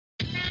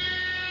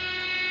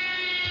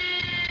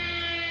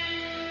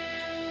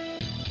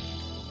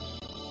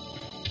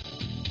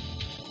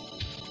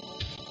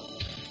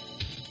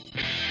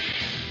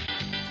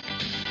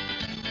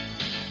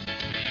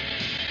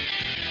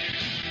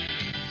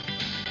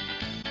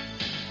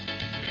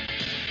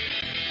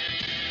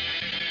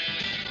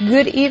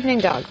Good evening,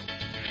 Doug.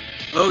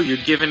 Oh, you're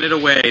giving it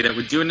away that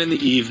we're doing it in the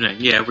evening.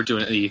 Yeah, we're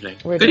doing it in the evening.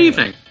 Good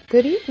evening.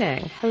 Good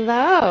evening.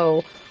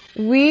 Hello.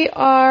 We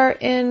are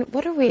in,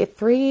 what are we,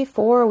 3,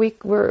 4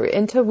 week? We're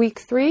into week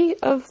 3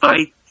 of the...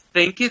 I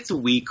think it's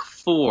week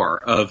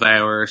 4 of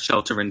our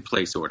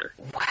shelter-in-place order.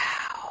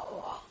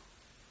 Wow.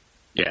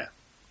 Yeah.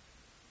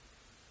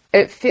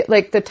 It feels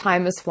like the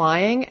time is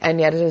flying, and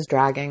yet it is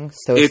dragging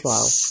slow.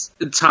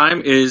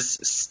 Time is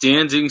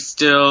standing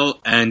still,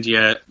 and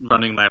yet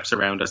running laps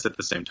around us at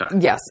the same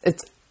time. Yes,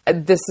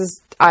 this is,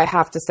 I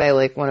have to say,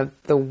 like, one of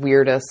the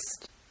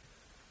weirdest,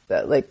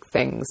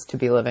 things to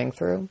be living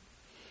through.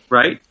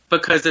 Right?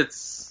 Because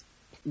it's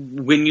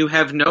when you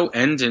have no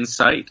end in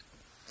sight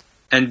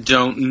and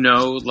don't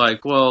know,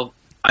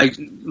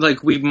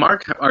 we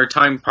mark our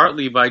time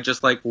partly by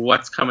just,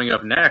 what's coming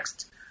up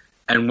next.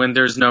 And when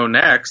there's no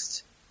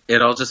next,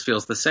 it all just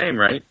feels the same,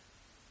 right?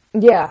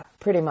 Yeah,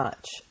 pretty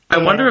much. I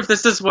wonder if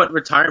this is what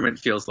retirement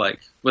feels like,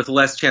 with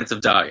less chance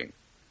of dying.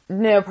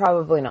 No,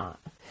 probably not.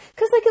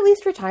 Because, at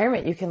least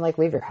retirement, you can,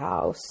 leave your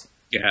house.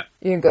 Yeah.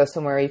 You can go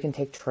somewhere, you can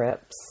take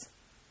trips.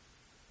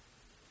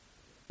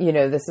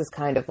 This is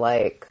kind of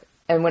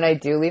and when I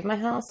do leave my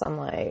house, I'm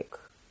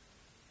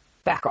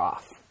back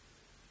off.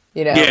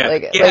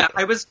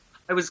 I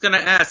was going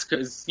to ask,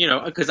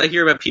 because I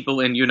hear about people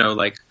in,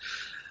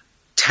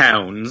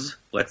 towns,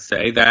 let's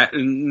say, that,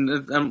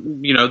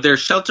 they're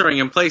sheltering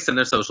in place and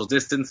they're social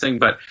distancing,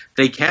 but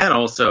they can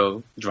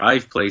also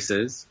drive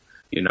places,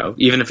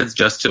 even if it's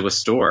just to a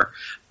store.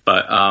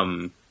 But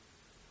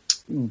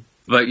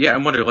yeah,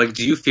 I'm wondering,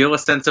 do you feel a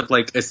sense of,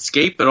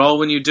 escape at all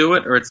when you do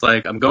it? Or it's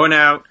I'm going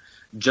out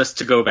just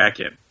to go back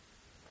in?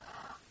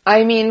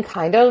 I mean,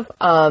 kind of.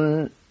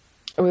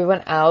 We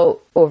went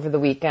out over the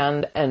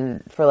weekend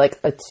and for, a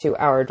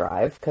 2-hour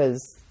drive because,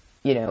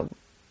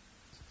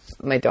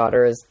 my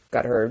daughter has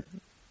got her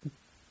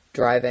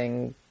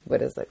driving,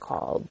 what is it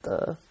called?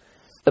 The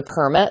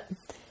permit.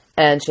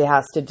 And she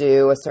has to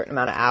do a certain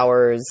amount of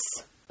hours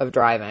of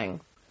driving.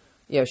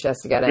 She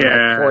has to get in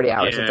 40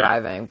 hours of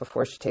driving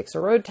before she takes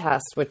her road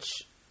test, which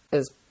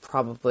is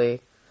probably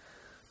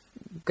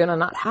gonna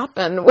not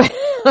happen,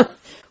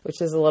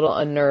 which is a little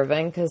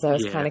unnerving because I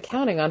was kind of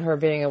counting on her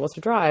being able to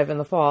drive in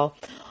the fall.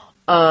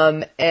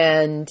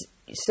 And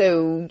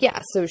so,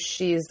 so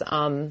she's,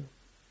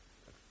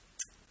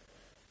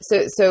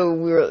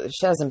 so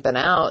she hasn't been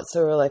out.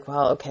 So we're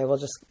well, okay, we'll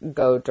just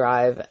go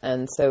drive.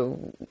 And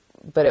so,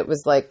 but it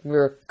was we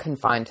were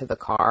confined to the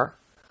car.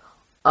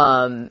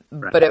 Right.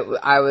 But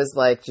I was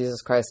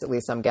Jesus Christ, at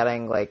least I'm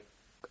getting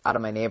out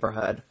of my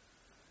neighborhood,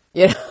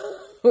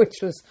 which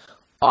was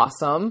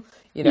awesome.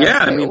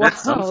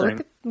 That's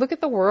something. Look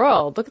at the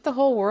world. Look at the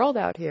whole world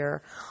out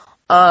here.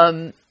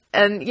 And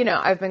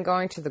I've been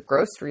going to the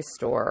grocery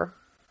store,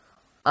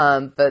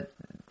 and the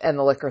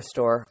liquor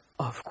store,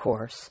 of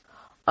course.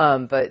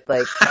 But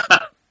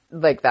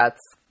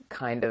that's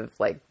kind of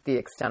the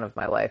extent of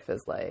my life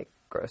is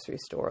grocery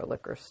store,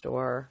 liquor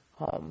store,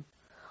 home.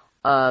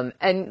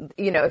 And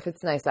if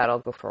it's nice out, I'll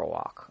go for a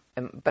walk.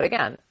 But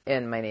again,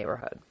 in my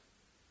neighborhood.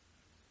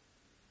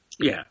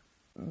 Yeah.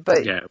 But,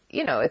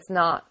 it's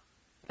not,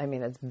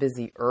 it's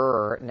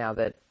busier now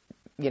that,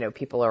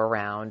 people are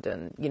around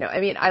and,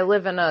 I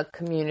live in a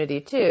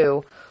community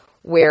too,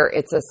 where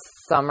it's a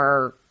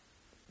summer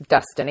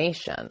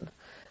destination.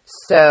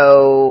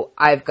 So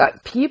I've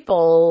got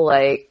people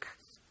like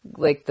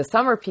the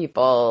summer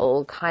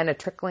people kind of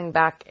trickling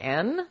back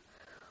in,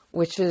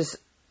 which is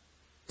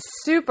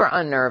super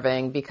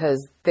unnerving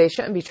because they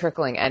shouldn't be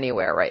trickling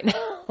anywhere right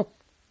now.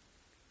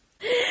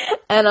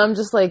 And I'm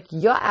just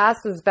your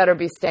asses better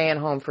be staying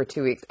home for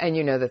 2 weeks. And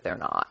you know that they're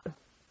not.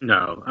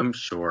 No, I'm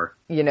sure.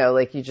 You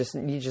just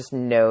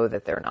know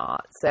that they're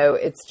not. So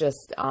it's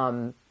just,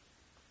 so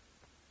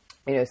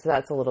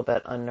that's a little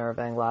bit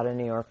unnerving. A lot of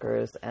New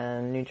Yorkers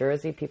and New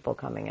Jersey people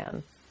coming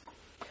in.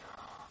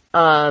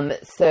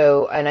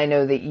 So, and I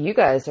know that you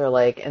guys are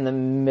in the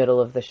middle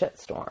of the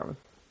shitstorm.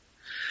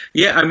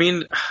 Yeah,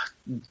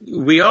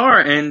 we are,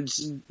 and,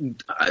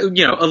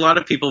 a lot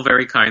of people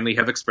very kindly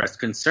have expressed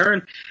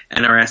concern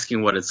and are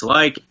asking what it's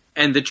like,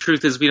 and the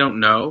truth is we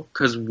don't know,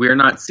 because we're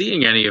not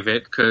seeing any of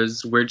it,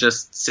 because we're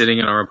just sitting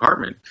in our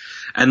apartment,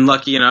 and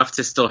lucky enough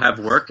to still have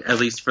work, at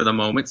least for the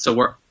moment, so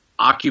we're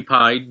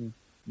occupied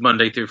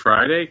Monday through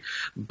Friday,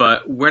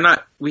 but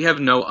we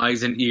have no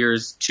eyes and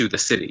ears to the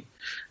city.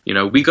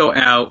 We go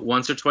out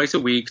once or twice a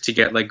week to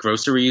get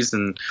groceries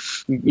and,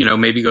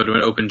 maybe go to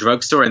an open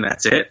drugstore and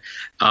that's it.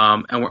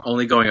 And we're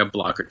only going a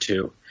block or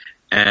two.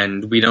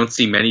 And we don't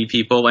see many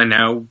people. And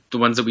now the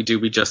ones that we do,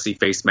 we just see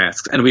face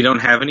masks. And we don't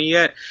have any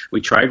yet.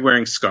 We tried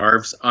wearing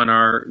scarves on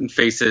our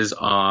faces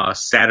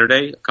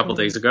Saturday, a couple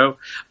days ago.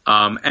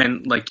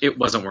 And it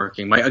wasn't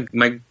working.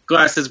 My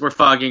glasses were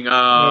fogging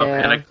up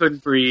and I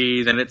couldn't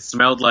breathe. And it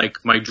smelled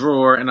like my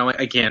drawer. And I'm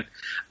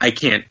I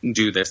can't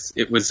do this.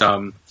 It was,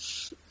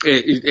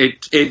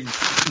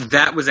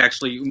 that was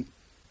actually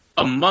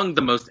among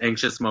the most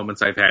anxious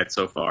moments I've had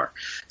so far.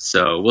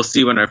 So we'll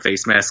see when our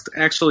face masks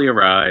actually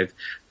arrive.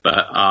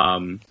 But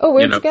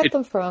where'd you get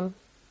them from?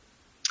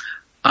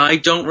 I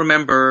don't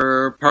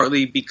remember,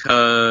 partly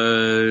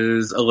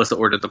because Alyssa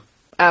ordered them.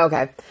 Oh,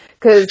 okay.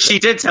 Because she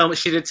did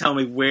tell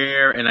me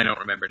where, and I don't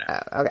remember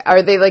now. Oh, okay.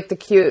 Are they like the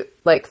cute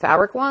like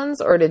fabric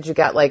ones, or did you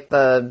get like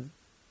the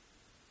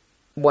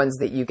ones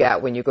that you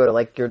get when you go to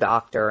like your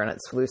doctor and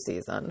it's flu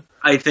season?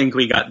 I think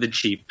we got the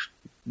cheap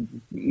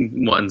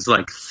ones,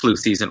 like flu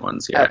season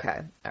ones. Yeah. Okay.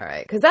 All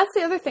right. Because that's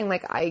the other thing.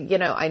 Like I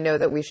know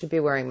that we should be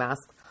wearing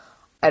masks.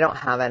 I don't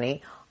have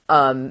any.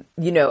 And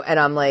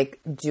I'm like,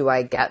 do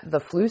I get the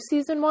flu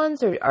season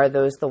ones, or are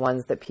those the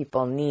ones that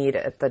people need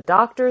at the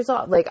doctor's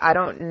office? Like, I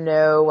don't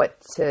know what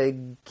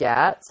to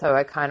get, so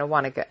I kind of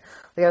want to get.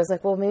 Like, I was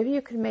like, well, maybe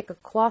you could make a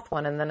cloth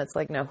one, and then it's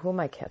like, no, who am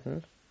I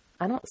kidding?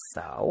 I don't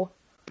sew.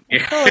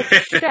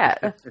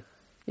 Shit.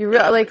 You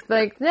really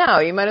like no.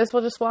 You might as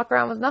well just walk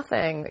around with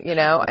nothing.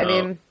 No. I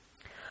mean,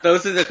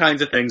 those are the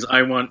kinds of things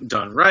I want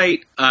done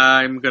right.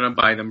 I'm gonna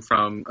buy them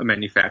from a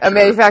manufacturer. A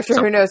manufacturer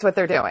who knows what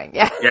they're doing.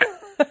 Yeah. Yeah.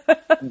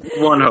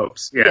 One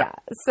hopes, yeah. Yeah.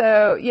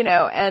 So,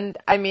 and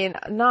I mean,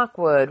 knock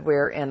wood,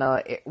 we're in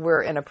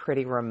a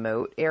pretty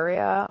remote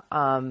area.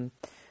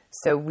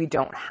 So we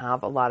don't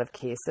have a lot of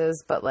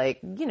cases, but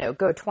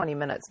go 20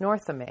 minutes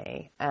north of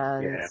me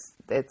and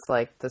it's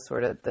like the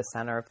sort of the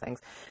center of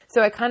things.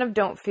 So I kind of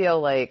don't feel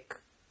like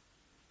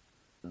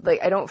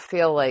I don't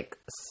feel like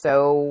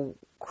so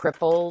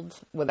crippled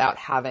by not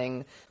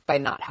having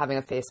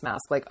a face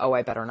mask. Like, oh,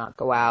 I better not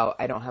go out.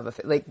 I don't have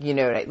I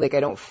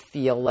don't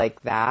feel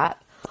like that.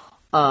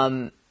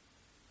 But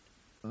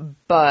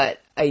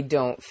I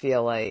don't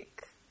feel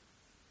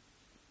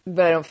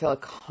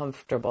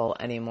comfortable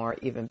anymore,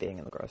 even being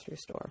in the grocery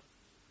store.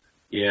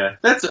 Yeah,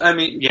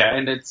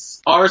 and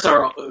ours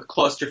are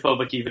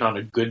claustrophobic even on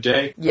a good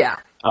day. Yeah.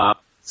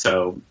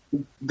 So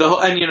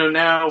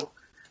now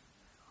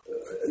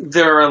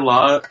there are a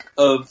lot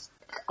of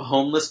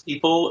homeless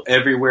people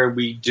everywhere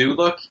we do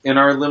look in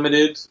our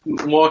limited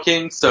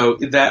walking, so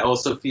that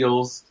also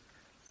feels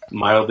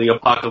mildly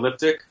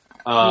apocalyptic.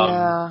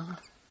 Yeah.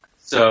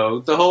 So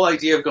the whole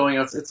idea of going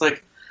out, it's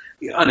like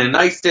on a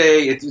nice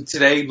day,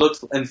 today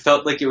looked and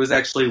felt like it was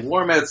actually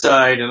warm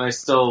outside, and I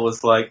still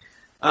was like,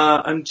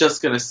 I'm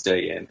just going to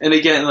stay in. And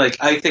again,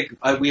 I think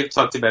we have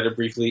talked about it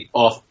briefly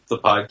off the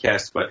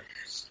podcast, but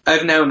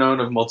I've now known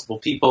of multiple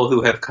people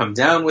who have come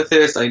down with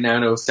this. I now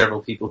know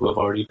several people who have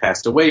already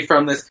passed away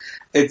from this.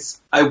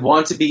 I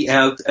want to be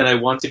out and I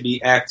want to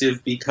be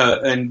active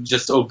and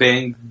just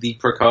obeying the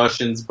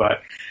precautions,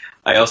 but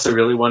I also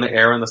really want to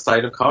err on the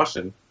side of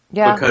caution.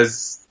 Yeah.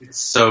 Because it's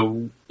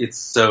so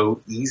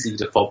easy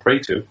to fall prey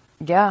to.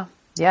 Yeah.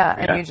 Yeah.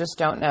 And you just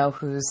don't know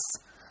who's,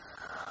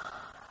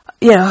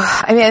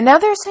 and now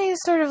they're saying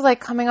sort of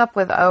coming up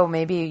with, oh,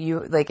 maybe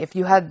you, if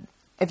you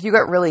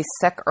got really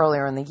sick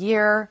earlier in the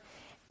year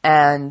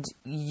and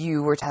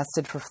you were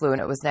tested for flu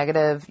and it was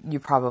negative, you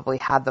probably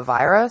had the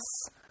virus,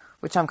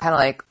 which I'm kind of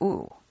like,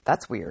 ooh,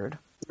 that's weird.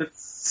 I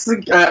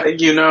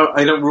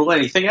don't rule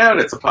anything out.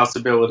 It's a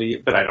possibility,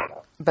 but I don't know.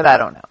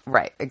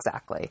 Right,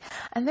 exactly.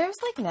 And there's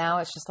now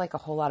it's just a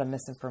whole lot of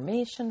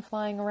misinformation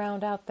flying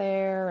around out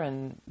there,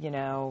 and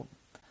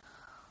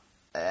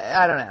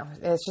I don't know.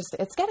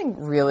 It's getting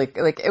really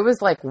it was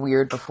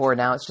weird before.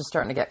 Now it's just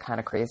starting to get kind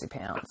of crazy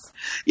pants.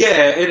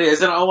 Yeah, it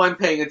is. And all I'm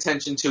paying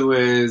attention to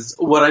is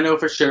what I know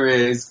for sure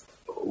is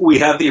we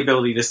have the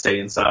ability to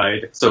stay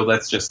inside. So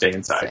let's just stay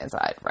inside. Stay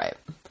inside, right.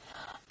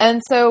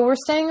 And so we're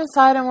staying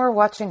inside and we're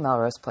watching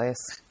Melrose Place.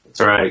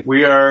 That's right.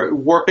 We are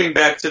warping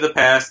back to the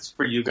past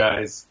for you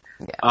guys.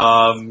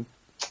 Yes.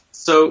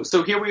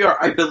 So here we are.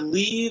 I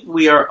believe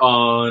we are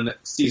on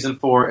season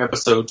 4,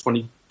 episode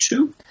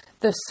 22.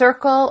 The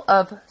Circle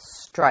of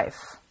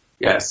Strife.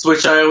 Yes,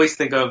 which I always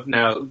think of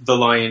now, The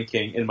Lion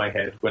King in my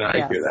head when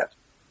I hear that.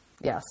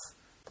 Yes.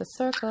 The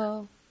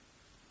Circle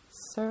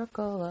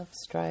of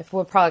Strife.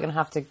 We're probably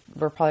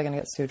gonna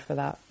get sued for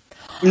that.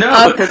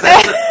 No, because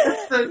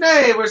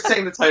we're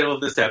saying the title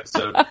of this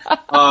episode.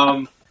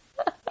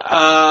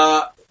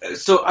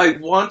 So I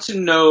want to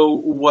know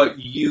what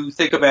you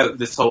think about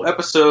this whole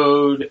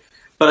episode,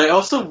 but I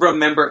also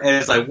remember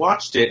as I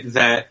watched it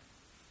that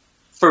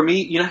for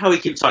me, you know how we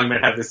keep talking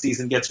about how the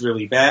season gets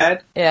really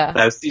bad? Yeah.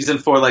 That season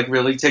 4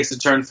 really takes a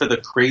turn for the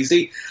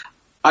crazy.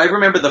 I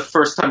remember the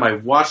first time I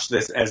watched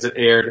this as it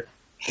aired,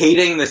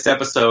 hating this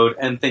episode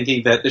and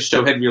thinking that the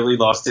show had really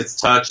lost its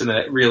touch and that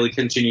it really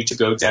continued to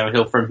go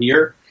downhill from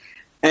here.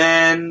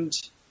 And,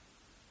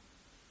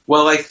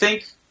 well, I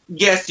think,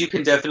 yes, you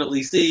can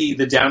definitely see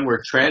the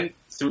downward trend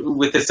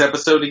with this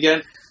episode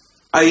again.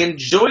 I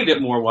enjoyed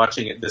it more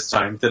watching it this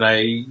time than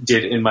I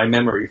did in my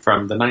memory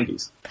from the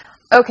 90s.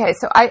 Okay,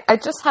 so I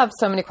just have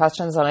so many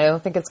questions, and I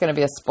don't think it's going to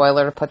be a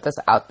spoiler to put this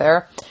out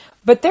there.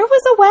 But there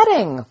was a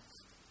wedding.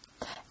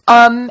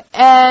 And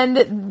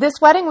this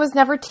wedding was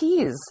never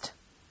teased.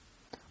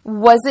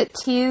 Was it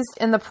teased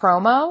in the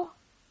promo?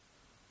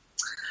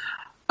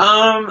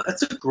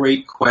 That's a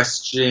great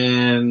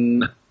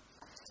question.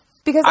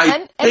 Because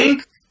go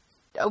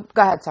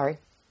ahead, sorry.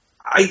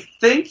 I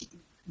think,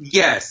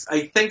 yes,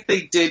 I think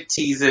they did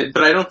tease it,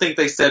 but I don't think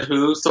they said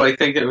who, so I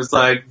think it was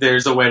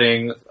there's a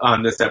wedding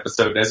on this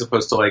episode, as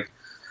opposed to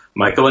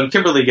Michael and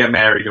Kimberly get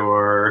married,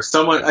 or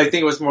someone, I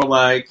think it was more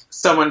like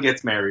someone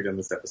gets married in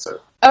this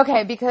episode.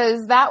 Okay,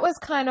 because that was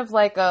kind of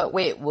like a,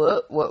 wait,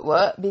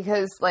 what?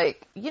 Because,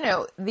 like, you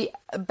know,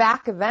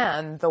 back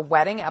then, the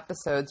wedding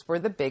episodes were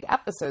the big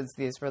episodes.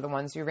 These were the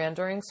ones you ran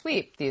during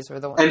sweep. These were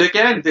the ones. And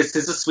again, this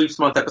is a sweeps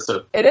month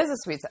episode. It is a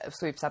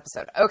sweeps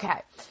episode.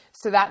 Okay,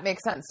 so that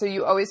makes sense. So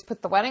you always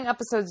put the wedding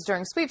episodes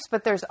during sweeps,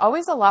 but there's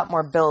always a lot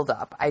more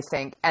build-up, I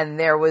think, and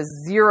there was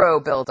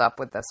zero build-up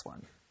with this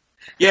one.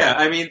 Yeah,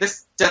 I mean,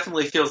 this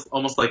definitely feels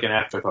almost like an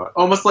afterthought.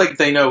 Almost like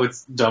they know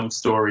it's a dumb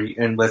story,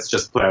 and let's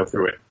just plow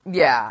through it.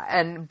 Yeah,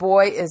 and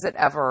boy, is it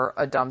ever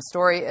a dumb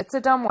story. It's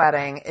a dumb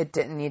wedding. It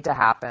didn't need to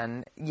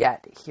happen,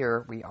 yet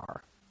here we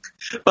are.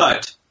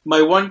 But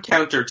my one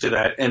counter to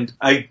that, and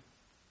I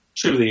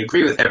truly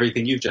agree with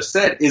everything you just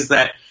said, is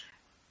that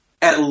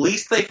at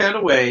least they found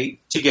a way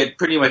to get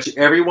pretty much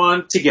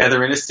everyone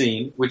together in a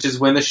scene, which is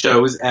when the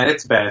show is at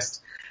its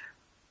best.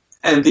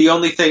 And the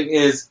only thing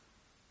is,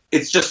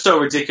 it's just so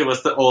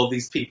ridiculous that all of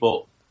these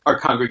people are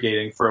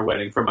congregating for a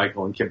wedding for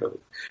Michael and Kimberly.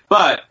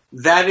 But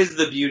that is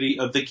the beauty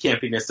of the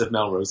campiness of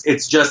Melrose.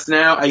 It's just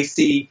now I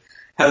see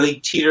how they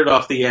teetered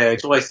off the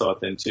edge. Well, I saw it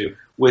then too,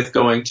 with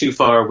going too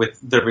far with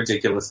the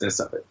ridiculousness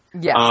of it.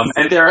 Yes.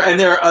 And there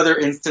are other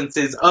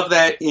instances of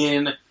that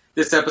in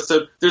this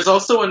episode. There's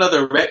also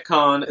another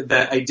retcon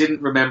that I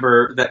didn't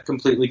remember that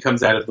completely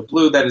comes out of the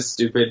blue. That is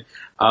stupid.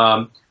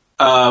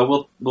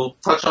 We'll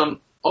touch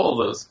on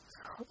all of those.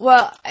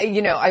 Well,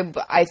 you know,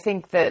 I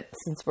think that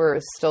since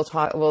we're still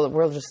talking, well,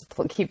 we'll just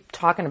keep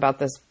talking about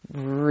this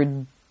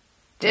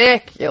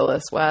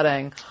ridiculous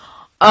wedding.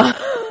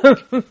 I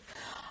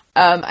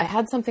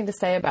had something to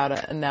say about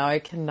it, and now I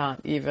cannot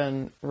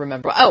even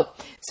remember. Oh,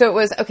 so it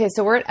was, okay,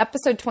 so we're at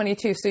episode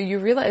 22. So you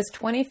realize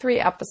 23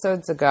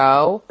 episodes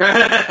ago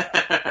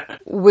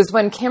was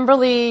when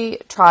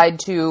Kimberly tried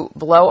to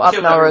blow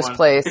up Melrose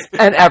Place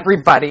and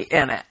everybody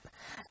in it.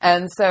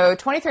 And so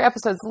 23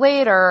 episodes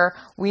later,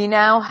 we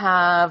now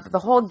have the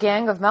whole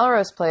gang of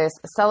Melrose Place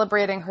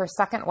celebrating her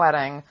second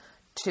wedding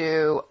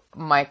to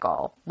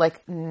Michael.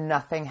 Like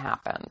nothing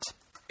happened.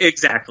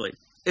 Exactly.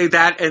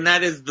 That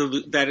is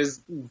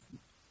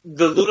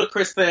the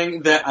ludicrous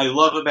thing that I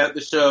love about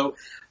the show,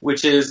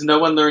 which is no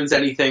one learns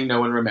anything, no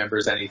one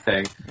remembers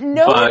anything.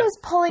 No one is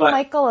pulling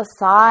Michael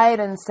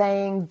aside and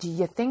saying, do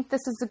you think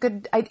this is a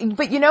good idea?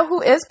 But you know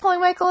who is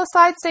pulling Michael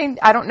aside saying,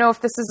 I don't know if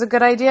this is a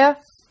good idea?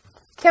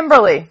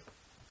 Kimberly.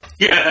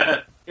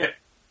 Yeah.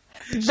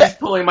 She's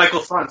pulling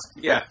Michael front.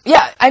 Yeah.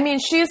 Yeah, I mean,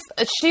 she's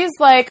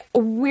like,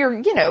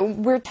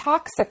 we're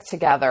toxic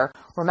together.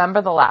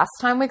 Remember the last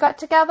time we got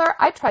together?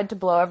 I tried to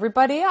blow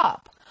everybody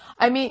up.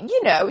 I mean,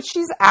 you know,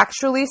 she's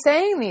actually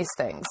saying these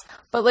things.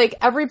 But, like,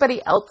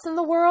 everybody else in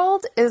the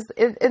world in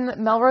the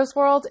Melrose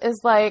world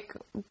is, like,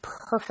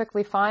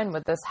 perfectly fine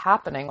with this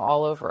happening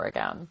all over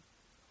again.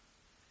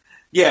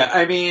 Yeah,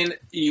 I mean,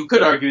 you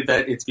could argue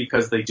that it's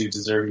because they do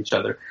deserve each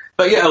other.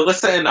 But yeah,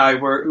 Alyssa and I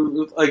were,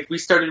 like, we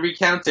started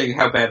recounting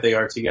how bad they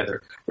are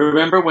together.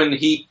 Remember when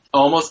he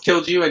almost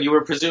killed you and you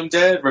were presumed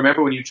dead?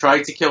 Remember when you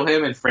tried to kill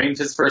him and framed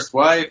his first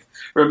wife?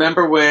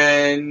 Remember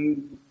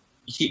when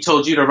he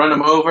told you to run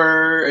him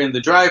over in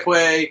the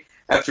driveway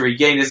after he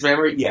gained his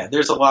memory? Yeah,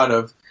 there's a lot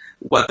of,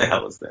 what the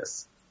hell is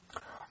this?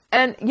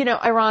 And, you know,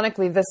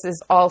 ironically, this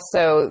is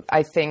also,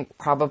 I think,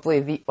 probably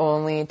the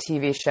only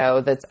TV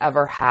show that's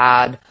ever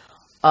had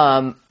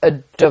a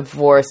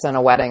divorce and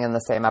a wedding in the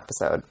same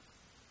episode.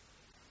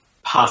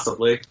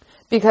 Possibly.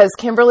 Because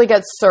Kimberly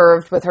gets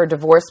served with her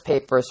divorce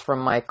papers from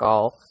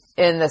Michael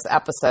in this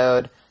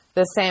episode,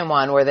 the same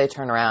one where they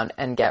turn around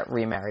and get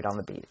remarried on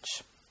the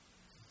beach.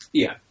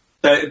 Yeah.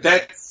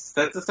 That's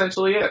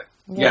essentially it.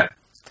 Yeah.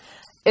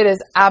 It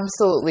is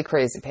absolutely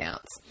crazy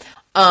pants.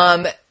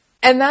 And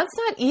that's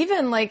not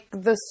even like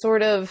the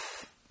sort of,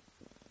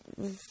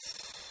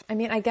 I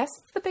mean, I guess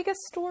it's the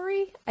biggest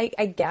story, I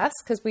guess,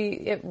 because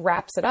it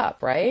wraps it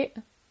up, right?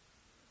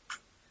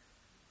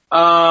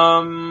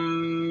 I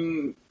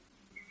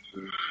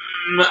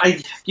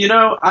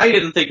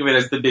didn't think of it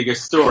as the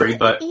biggest story,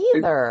 but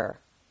either.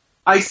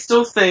 I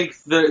still think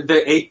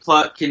the A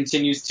plot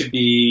continues to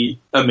be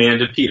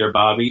Amanda, Peter,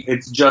 Bobby.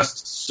 It's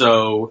just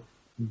so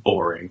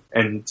boring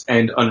and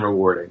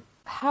unrewarding.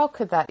 How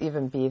could that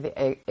even be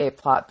the A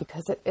plot?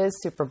 Because it is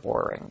super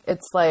boring.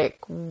 It's like,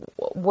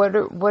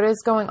 what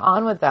is going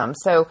on with them?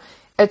 So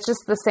it's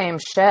just the same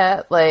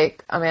shit.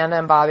 Like, Amanda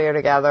and Bobby are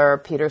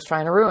together. Peter's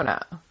trying to ruin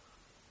it.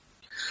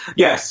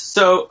 Yes.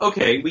 So,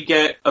 okay, we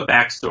get a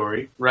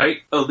backstory,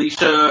 right?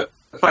 Alicia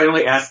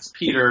finally asks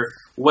Peter,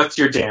 what's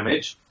your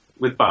damage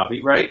with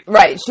Bobby, right?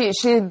 Right.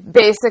 She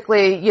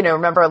basically,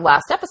 remember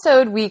last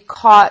episode,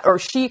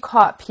 she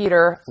caught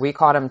Peter, we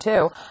caught him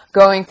too,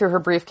 going through her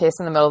briefcase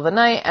in the middle of the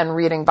night and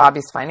reading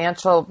Bobby's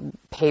financial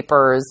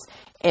papers.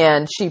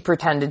 And she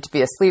pretended to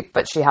be asleep,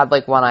 but she had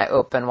like one eye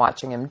open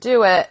watching him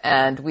do it.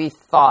 And we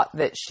thought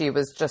that she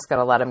was just going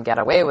to let him get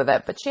away with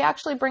it. But she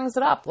actually brings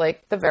it up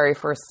like the very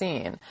first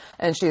scene.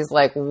 And she's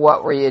like,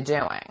 what were you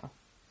doing?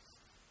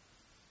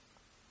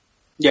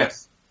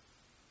 Yes.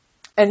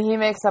 And he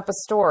makes up a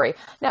story.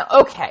 Now,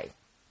 okay,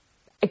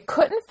 I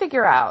couldn't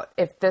figure out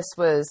if this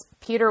was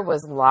Peter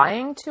was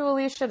lying to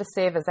Alicia to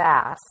save his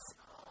ass,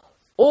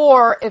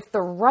 or if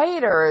the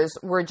writers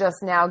were just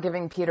now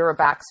giving Peter a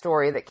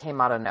backstory that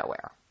came out of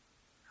nowhere.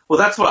 Well,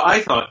 that's what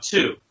I thought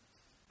too.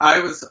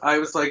 I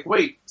was like,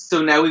 wait,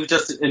 so now we've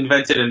just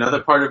invented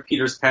another part of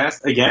Peter's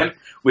past again,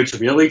 which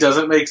really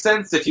doesn't make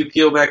sense if you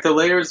peel back the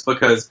layers,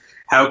 because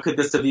how could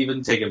this have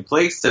even taken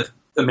place if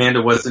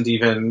Amanda wasn't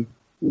even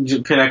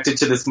connected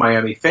to this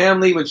Miami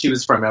family when she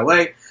was from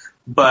LA?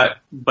 But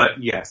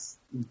yes,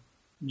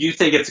 you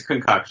think it's a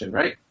concoction,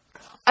 right?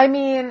 I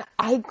mean,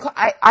 I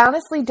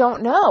honestly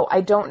don't know.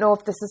 I don't know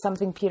if this is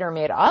something Peter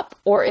made up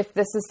or if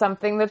this is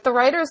something that the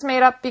writers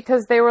made up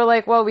because they were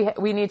like, well,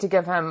 we need to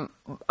give him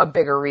a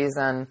bigger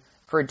reason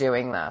for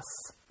doing this.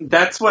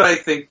 That's what I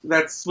think.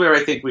 That's where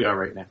I think we are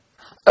right now.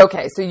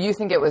 Okay, so you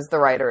think it was the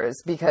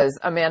writers because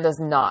Amanda's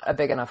not a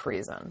big enough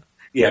reason.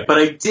 Yeah, but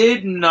I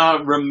did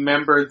not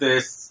remember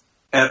this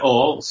at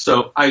all,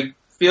 so I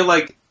feel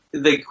like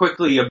they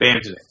quickly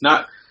abandoned it.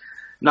 Not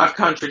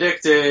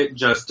contradict it,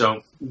 just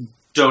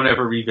don't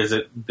ever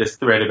revisit this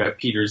thread about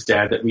Peter's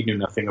dad that we knew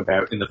nothing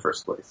about in the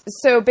first place.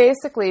 So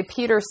basically,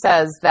 Peter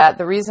says that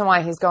the reason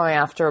why he's going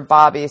after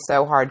Bobby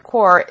so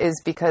hardcore is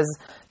because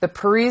the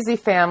Parisi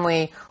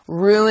family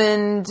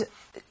ruined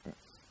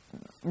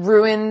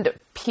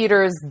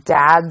Peter's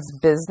dad's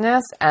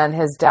business, and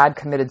his dad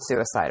committed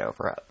suicide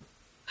over it.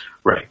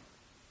 Right.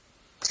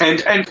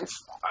 And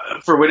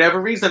for whatever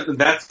reason,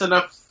 that's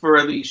enough for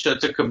Alicia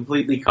to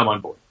completely come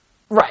on board.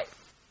 Right.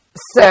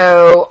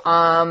 So,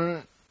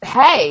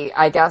 hey,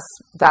 I guess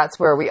that's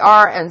where we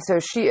are. And so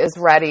she is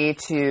ready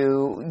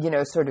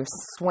to, sort of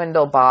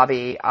swindle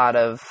Bobby out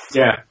of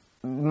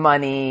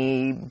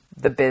money,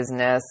 the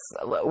business,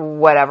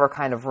 whatever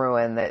kind of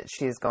ruin that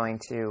she's going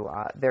to,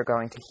 they're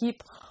going to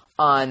heap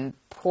on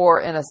poor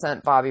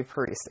innocent Bobby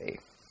Parisi.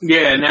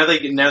 Yeah, now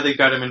they've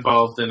got him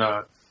involved in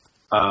a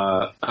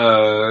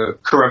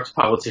corrupt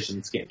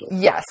politician scandal.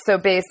 Yes, so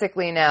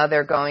basically now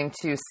they're going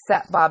to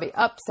set Bobby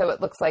up so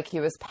it looks like he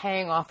was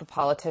paying off a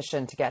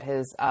politician to get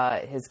his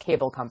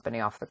cable company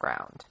off the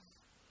ground.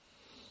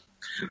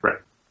 Right.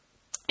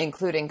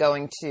 Including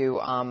going to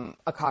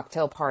a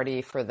cocktail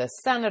party for the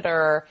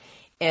senator,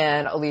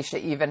 and Alicia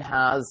even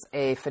has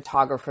a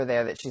photographer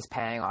there that she's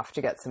paying off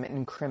to get some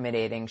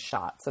incriminating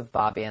shots of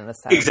Bobby and the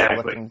senator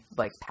looking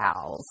like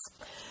pals.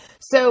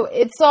 So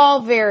it's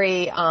all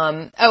very,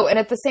 and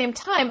at the same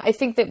time, I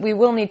think that we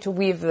will need to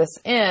weave this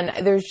in.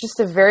 There's just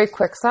a very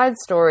quick side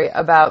story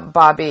about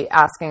Bobby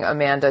asking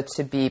Amanda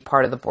to be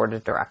part of the board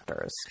of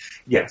directors.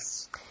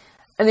 Yes.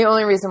 And the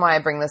only reason why I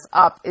bring this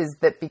up is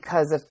that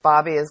because if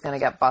Bobby is going to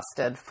get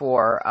busted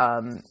for,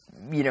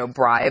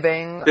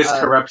 bribing. This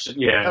corruption,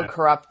 yeah.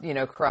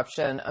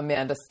 Corruption,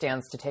 Amanda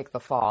stands to take the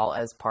fall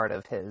as part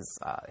of his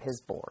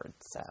board.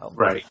 So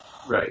Right.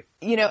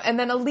 And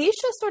then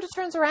Alicia sort of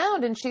turns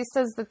around and she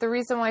says that the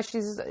reason why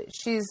she's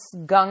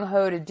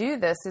gung-ho to do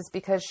this is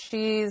because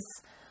she's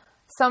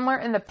somewhere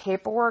in the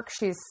paperwork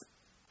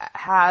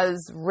has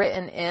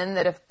written in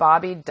that if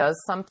Bobby does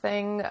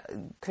something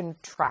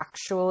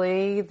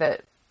contractually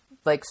that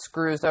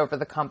screws over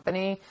the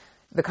company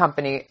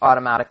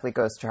automatically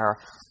goes to her.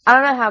 I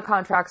don't know how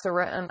contracts are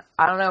written.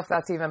 I don't know if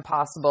that's even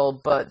possible,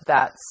 but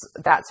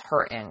that's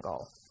her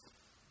angle.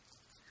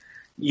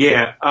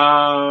 Yeah.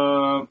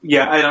 I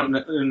don't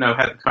know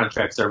how the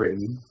contracts are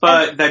written,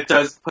 but that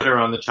does put her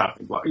on the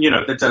chopping block.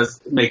 That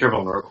does make her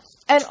vulnerable.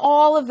 And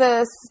all of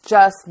this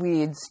just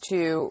leads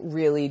to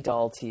really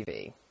dull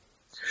TV.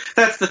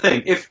 That's the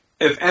thing. If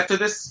after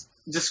this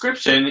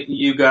description,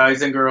 you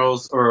guys and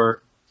girls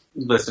or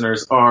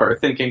listeners are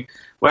thinking,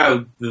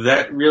 wow,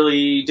 that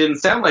really didn't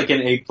sound like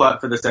an A-plot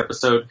for this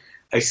episode,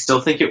 I still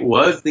think it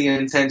was the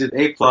intended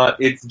A-plot.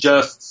 It's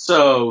just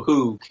so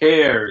who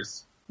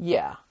cares?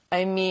 Yeah.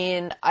 I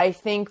mean, I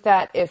think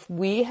that if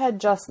we had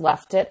just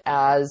left it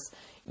as,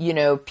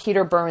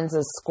 Peter Burns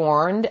is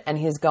scorned and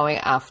he's going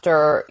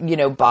after,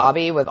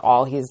 Bobby with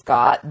all he's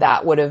got,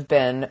 that would have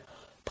been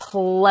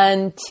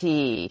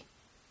plenty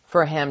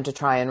for him to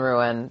try and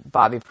ruin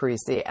Bobby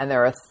Parisi. And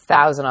there are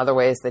 1,000 other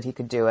ways that he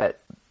could do it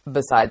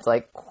besides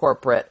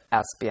corporate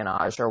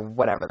espionage or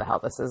whatever the hell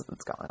this is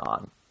that's going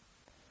on.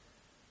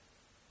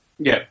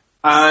 Yeah.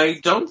 I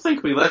don't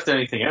think we left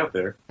anything out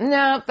there.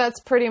 No, that's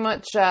pretty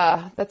much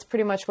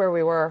where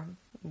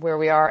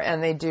we are,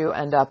 and they do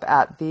end up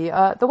at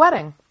the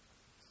wedding.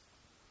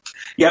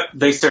 Yep,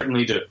 they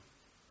certainly do.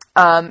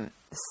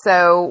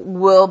 So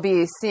we'll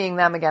be seeing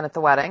them again at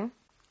the wedding,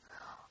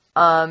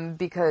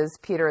 because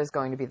Peter is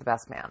going to be the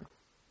best man.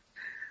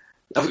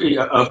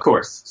 Of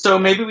course. So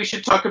maybe we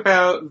should talk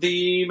about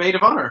the maid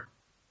of honor.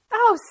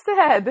 Oh,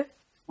 Sid.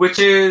 Which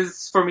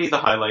is, for me, the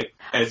highlight,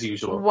 as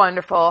usual.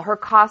 Wonderful. Her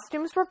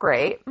costumes were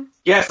great.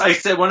 Yes, I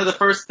said one of the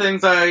first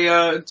things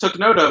I took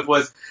note of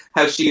was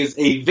how she is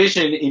a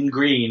vision in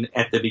green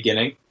at the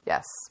beginning.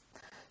 Yes.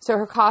 So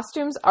her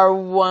costumes are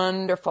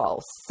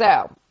wonderful.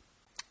 So,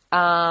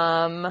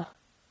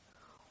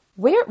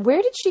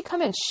 where did she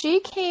come in? She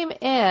came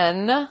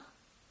in...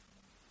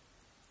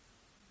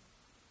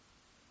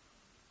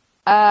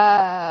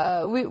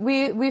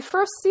 we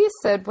first see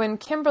Sid when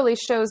Kimberly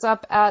shows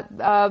up at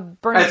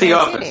Bernie At the Mancini,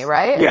 office.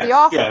 right? Yes, At the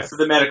office. yes,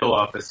 the medical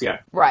office, yeah.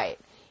 Right.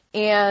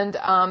 And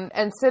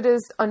Sid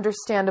is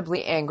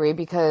understandably angry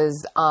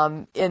because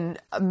in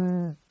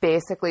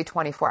basically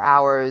 24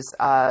 hours,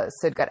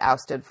 Sid got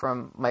ousted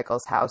from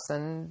Michael's house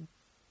and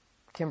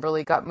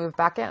Kimberly got moved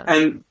back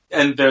in.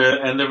 And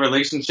the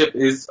relationship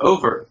is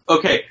over.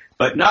 Okay,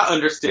 but not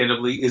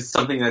understandably is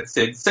something that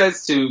Sid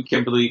says to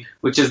Kimberly,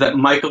 which is that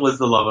Michael is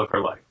the love of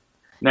her life.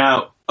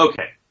 Now,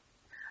 okay,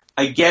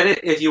 I get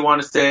it if you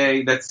want to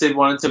say that Sid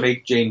wanted to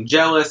make Jane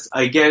jealous.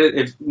 I get it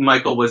if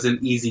Michael was an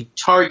easy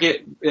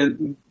target.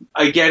 And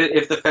I get it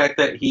if the fact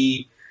that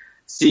he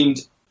seemed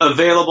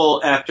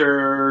available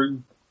after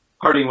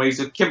parting ways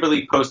with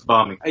Kimberly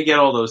post-bombing. I get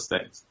all those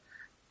things.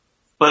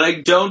 But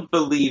I don't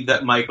believe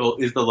that Michael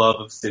is the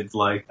love of Sid's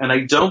life, and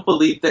I don't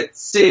believe that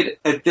Sid,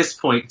 at this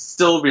point,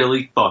 still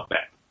really thought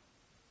that.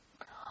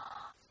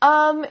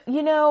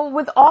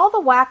 With all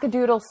the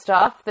wackadoodle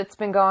stuff that's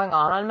been going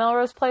on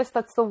Melrose Place,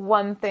 that's the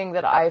one thing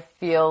that I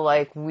feel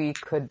like we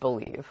could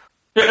believe.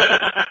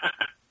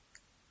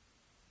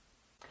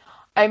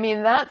 I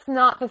mean, that's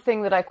not the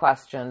thing that I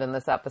questioned in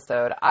this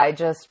episode. I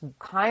just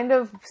kind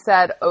of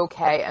said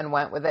okay and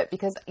went with it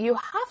because you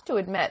have to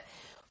admit,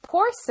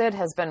 poor Sid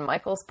has been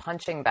Michael's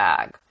punching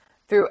bag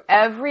through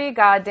every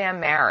goddamn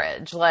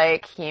marriage.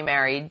 Like, he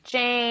married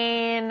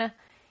Jane,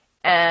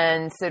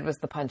 and Sid was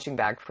the punching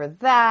bag for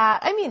that.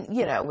 I mean,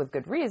 with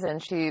good reason.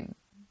 She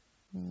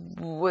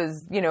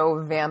was,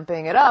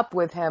 vamping it up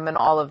with him and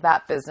all of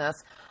that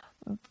business.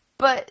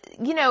 But,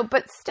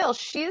 but still,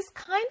 she's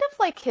kind of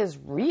like she's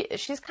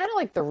kind of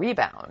like the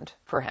rebound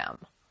for him.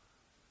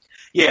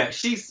 Yeah,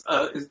 she's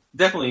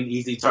definitely an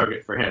easy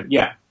target for him.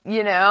 Yeah.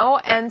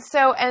 And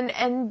so,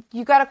 and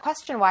you got to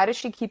question, why does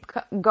she keep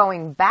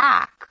going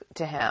back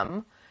to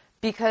him?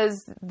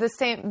 Because the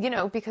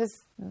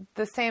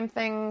same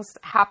things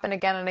happen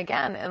again and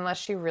again, unless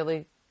she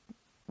really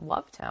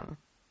loved him.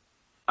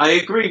 I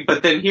agree,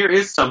 but then here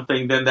is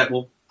something then that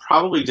will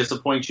probably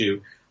disappoint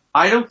you.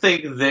 I don't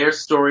think their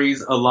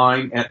stories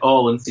align at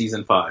all in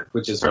season 5,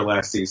 which is her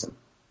last season.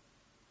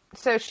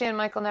 So she and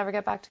Michael never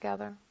get back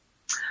together?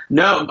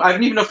 No, I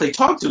don't even know if they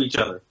talk to each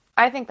other.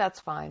 I think that's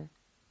fine.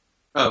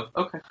 Oh,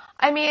 okay.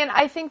 I mean,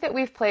 I think that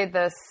we've played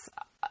this,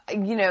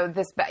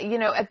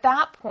 at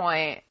that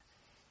point,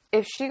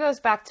 if she goes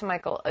back to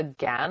Michael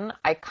again,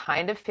 I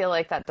kind of feel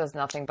like that does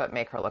nothing but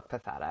make her look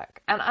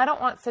pathetic. And I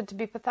don't want Sid to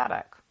be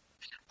pathetic.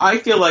 I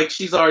feel like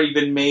she's already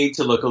been made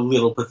to look a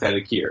little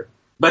pathetic here.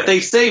 But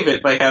they save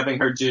it by having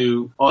her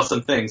do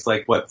awesome things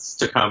like what's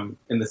to come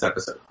in this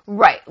episode.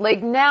 Right.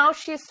 Like, now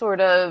she's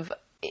sort of,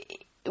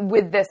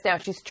 with this now,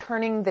 she's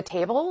turning the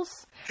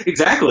tables.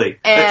 Exactly.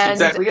 That's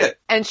exactly it.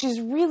 And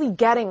she's really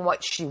getting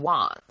what she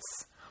wants.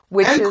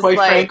 Which and is quite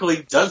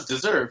frankly, does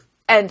deserve.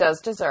 And does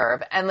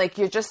deserve. And, like,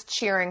 you're just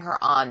cheering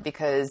her on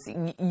because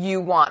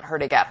you want her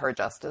to get her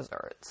just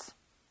desserts.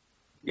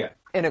 Yeah.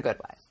 In a good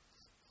way.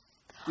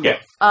 Yeah.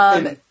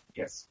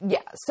 Yes.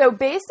 Yeah. So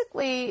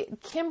basically,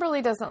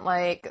 Kimberly doesn't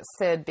like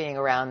Sid being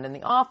around in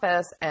the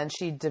office, and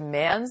she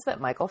demands that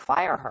Michael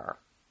fire her.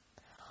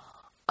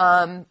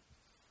 And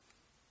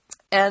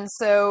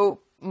so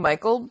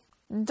Michael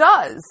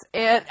does.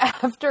 And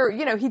after,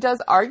 he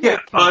does argue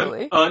with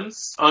Kimberly.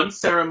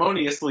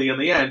 Unceremoniously in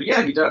the end.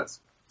 Yeah, he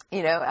does.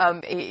 He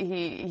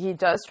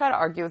does try to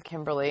argue with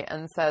Kimberly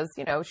and says,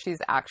 she's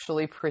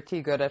actually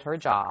pretty good at her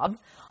job,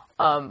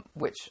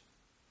 which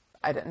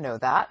I didn't know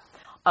that.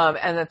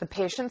 And that the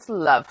patients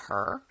love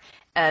her,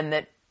 and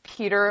that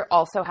Peter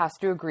also has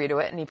to agree to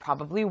it, and he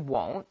probably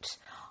won't.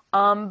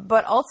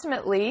 But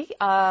ultimately,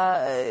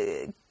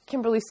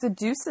 Kimberly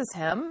seduces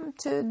him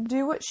to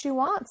do what she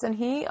wants, and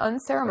he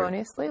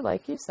unceremoniously,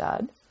 like you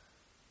said,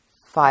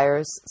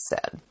 fires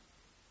Sid.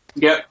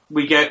 Yep,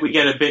 we get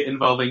a bit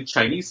involving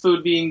Chinese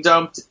food being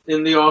dumped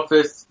in the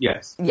office.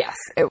 Yes. Yes,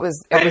 it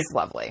was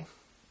lovely.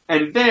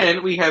 And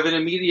then we have an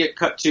immediate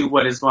cut to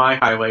what is my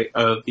highlight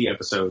of the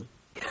episode.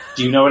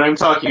 Do you know what I'm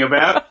talking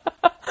about?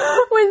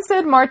 When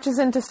Sid marches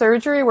into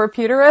surgery where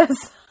Peter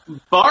is.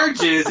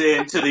 Barges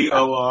into the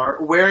OR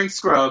wearing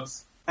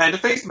scrubs and a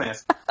face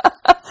mask.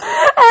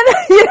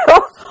 And,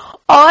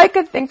 all I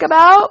could think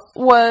about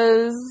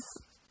was,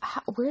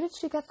 where did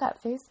she get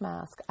that face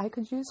mask? I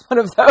could use one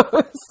of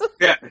those.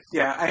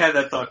 Yeah, I had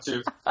that thought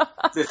too.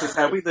 This is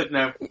how we live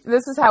now.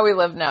 This is how we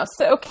live now.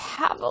 So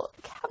cavalier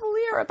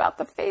about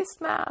the face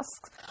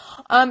masks.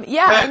 And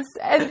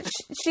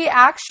she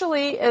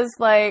actually is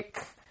like,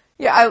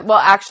 I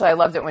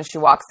loved it when she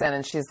walks in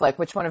and she's like,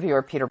 which one of you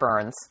are Peter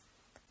Burns?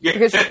 Yeah.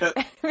 Because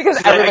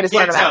everybody's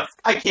wearing a mask.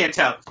 I can't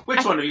tell.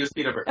 Which one of you is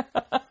Peter Burns?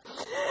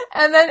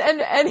 And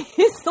then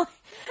he's like,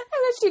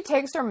 and then she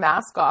takes her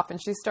mask off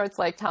and she starts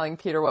like telling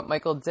Peter what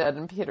Michael did,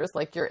 and Peter's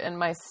like, you're in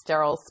my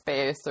sterile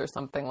space or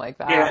something like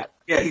that.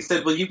 Yeah, he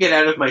said, well, you get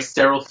out of my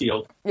sterile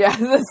field. Yeah,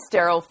 the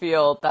sterile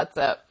field, that's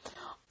it.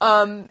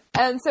 And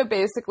so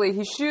basically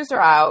he shoos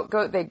her out,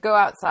 they go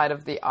outside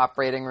of the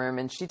operating room,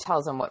 and she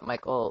tells him what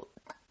Michael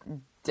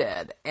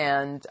did.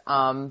 And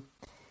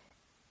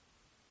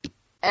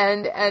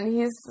And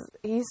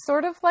he's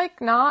sort of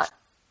like not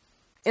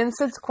in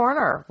Sid's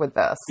corner with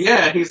this.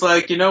 Yeah, he's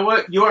like, you know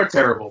what? You are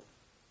terrible.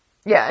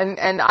 Yeah,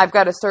 and I've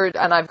got to search,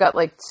 and I've got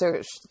like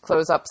to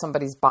close up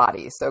somebody's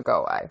body, so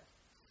go away.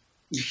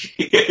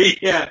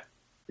 Yeah.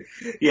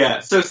 Yeah,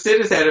 so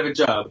Sid is out of a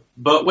job.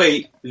 But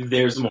wait,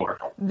 there's more.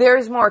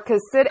 There's more,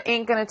 because Sid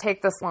ain't going to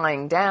take this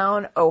lying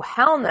down. Oh,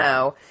 hell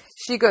no.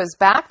 She goes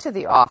back to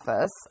the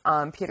office.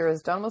 Peter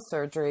is done with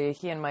surgery.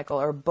 He and Michael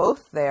are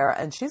both there,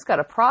 and she's got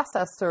a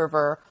process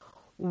server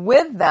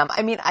with them.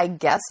 I mean, I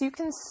guess you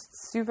can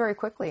sue very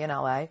quickly in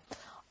LA.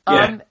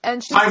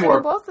 And she's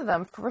suing both of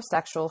them for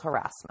sexual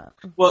harassment.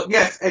 Well,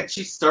 yes, and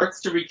she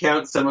starts to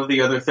recount some of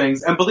the other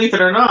things. And believe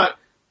it or not,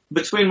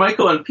 between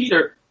Michael and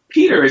Peter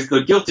is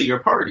the guiltier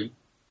party.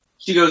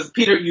 She goes,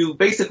 Peter, you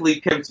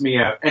basically pimped me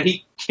out. And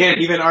he can't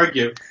even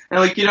argue. And I'm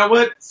like, you know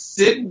what?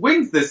 Sid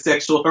wins this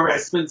sexual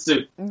harassment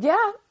suit.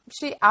 Yeah,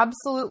 she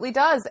absolutely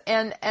does.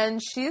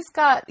 And she's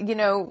got, you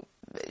know,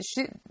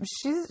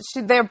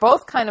 they're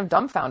both kind of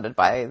dumbfounded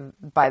by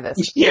this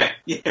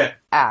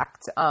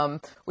act,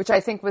 which I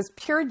think was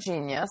pure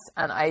genius,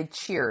 and I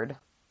cheered.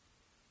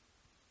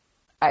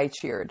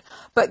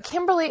 But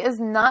Kimberly is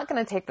not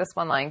going to take this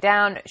one lying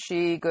down.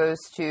 She goes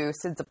to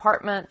Sid's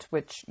apartment,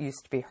 which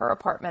used to be her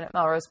apartment at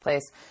Melrose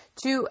Place,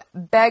 to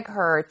beg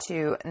her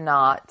to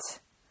not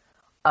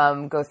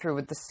go through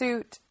with the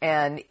suit,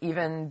 and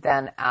even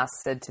then ask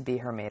Sid to be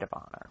her maid of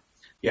honor.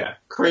 Yeah,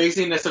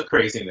 craziness of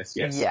craziness,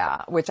 yes.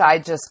 Yeah, which I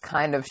just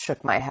kind of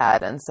shook my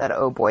head and said,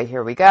 oh boy,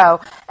 here we go.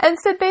 And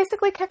Sid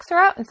basically kicks her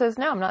out and says,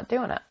 no, I'm not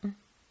doing it.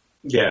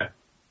 Yeah,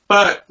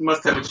 but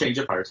must have a change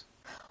of heart.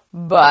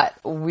 But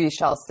we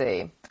shall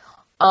see.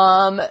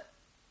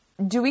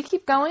 Do we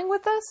keep going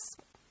with this?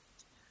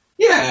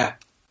 Yeah.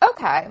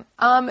 Okay.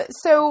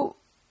 So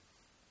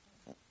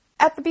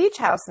at the beach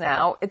house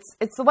now,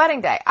 it's the wedding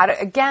day.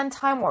 Again,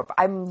 time warp.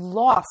 I'm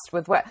lost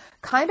with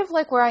kind of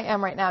like where I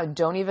am right now.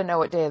 Don't even know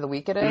what day of the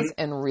week it is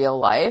in real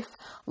life.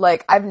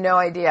 Like, I have no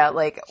idea,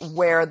 like,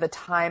 where the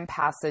time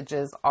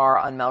passages are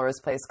on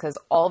Melrose Place, because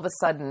all of a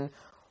sudden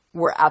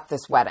we're at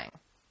this wedding.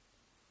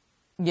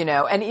 You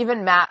know, and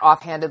even Matt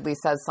offhandedly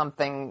says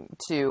something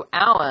to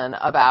Alan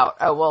about,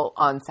 oh, well,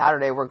 on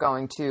Saturday we're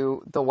going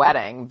to the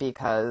wedding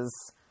because,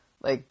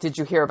 like, did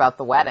you hear about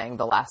the wedding,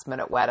 the last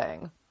minute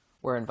wedding?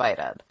 We're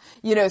invited.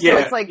 You know, so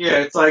it's like... Yeah,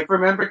 it's like,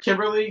 remember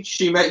Kimberly?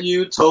 She met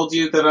you, told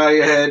you that I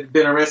had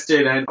been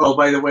arrested, and, oh,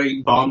 by the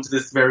way, bombed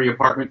this very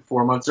apartment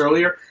 4 months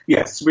earlier.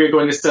 Yes, we're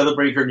going to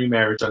celebrate her new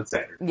marriage on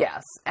Saturday.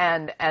 Yes,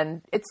 and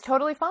it's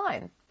totally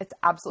fine. It's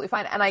absolutely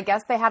fine. And I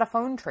guess they had a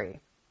phone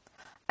tree.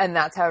 And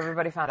that's how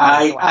everybody found out.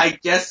 I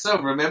guess so.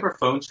 Remember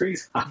phone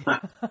trees?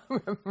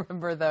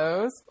 Remember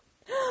those?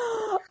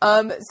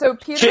 So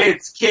Peter...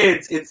 Kids,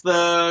 it's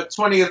the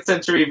 20th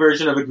century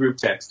version of a group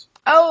text.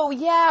 Oh,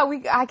 yeah.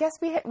 I guess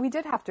we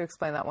did have to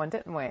explain that one,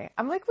 didn't we?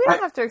 I'm like, we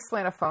don't have to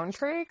explain a phone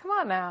tree. Come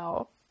on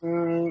now.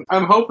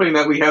 I'm hoping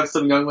that we have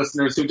some young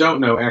listeners who don't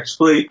know,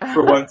 actually,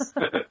 for once.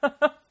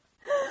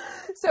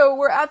 So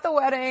we're at the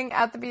wedding,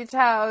 at the beach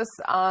house.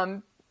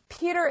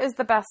 Peter is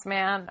the best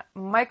man.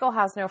 Michael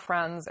has no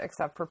friends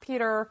except for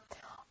Peter.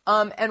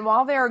 And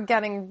while they're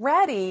getting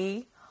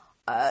ready,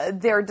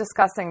 they're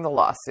discussing the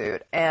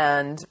lawsuit.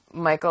 And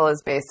Michael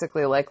is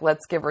basically like,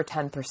 let's give her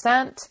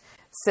 10%.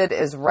 Sid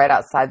is right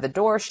outside the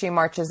door. She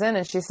marches in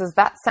and she says,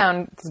 that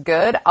sounds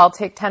good. I'll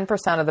take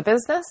 10% of the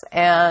business.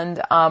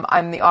 And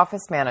I'm the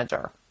office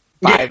manager,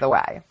 by the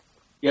way.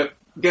 Yep.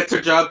 Gets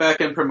her job back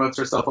and promotes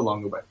herself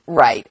along the way.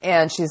 Right.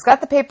 And she's got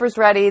the papers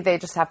ready. They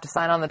just have to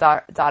sign on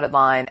the dotted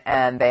line,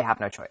 and they have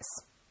no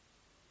choice.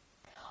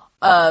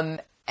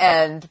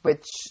 And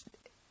which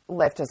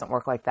life doesn't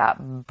work like that,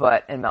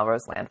 but in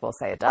Melrose Land, we'll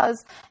say it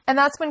does. And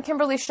that's when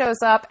Kimberly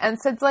shows up,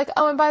 and Sid's like,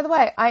 oh, and by the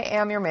way, I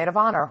am your maid of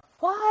honor.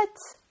 What?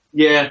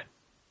 Yeah.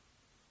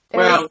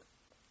 Well,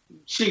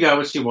 she got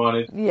what she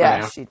wanted.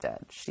 Yeah, she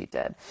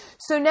did.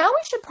 So now we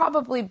should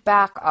probably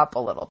back up a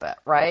little bit,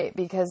 right?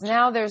 Because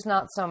now there's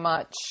not so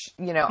much,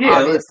 you know,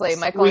 obviously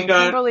Michael and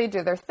Kimberly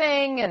do their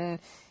thing and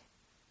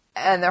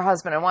their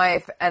husband and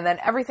wife, and then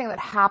everything that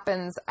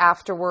happens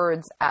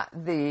afterwards at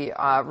the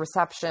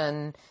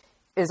reception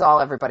is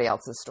all everybody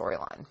else's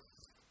storyline.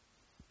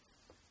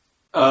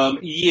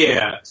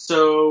 Yeah,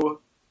 so...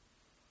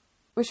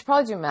 We should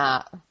probably do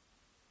Matt.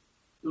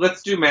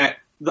 Let's do Matt.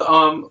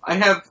 I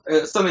have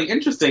something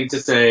interesting to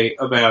say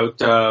about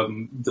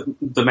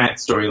the Matt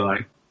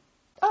storyline.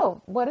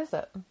 Oh, what is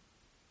it?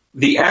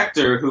 The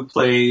actor who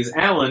plays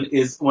Alan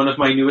is one of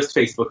my newest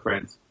Facebook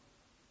friends.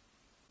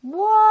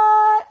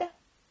 What?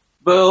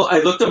 Well, I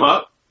looked him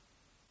up,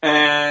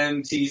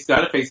 and he's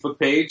got a Facebook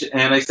page,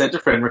 and I sent a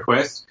friend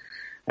request,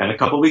 and a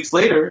couple weeks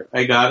later,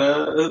 I got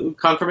a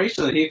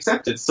confirmation that he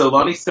accepted. So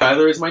Lonnie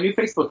Schuyler is my new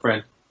Facebook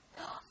friend.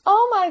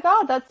 Oh my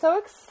god, that's so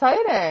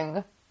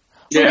exciting.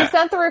 When you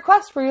sent the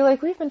request, were you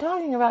like, we've been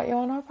talking about you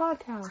on our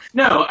podcast?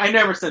 No, I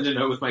never send a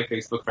note with my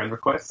Facebook friend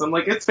requests. I'm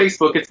like, it's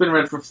Facebook. It's been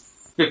around for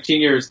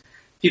 15 years.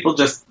 People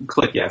just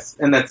click yes.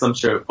 And that's, I'm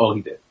sure, all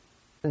he did.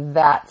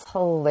 That's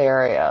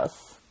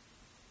hilarious.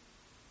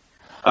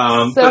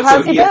 So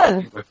how's he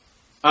been?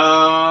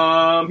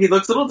 He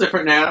looks a little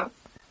different now.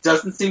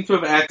 Doesn't seem to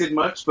have acted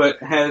much, but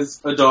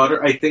has a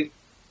daughter, I think,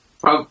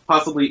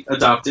 possibly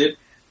adopted.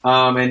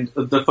 And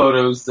the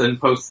photos and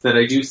posts that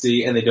I do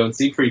see, and they don't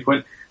seem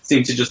frequent,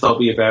 seem to just all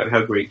be about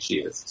how great she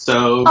is.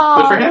 So,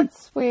 good for him.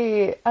 That's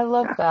sweet. I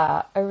love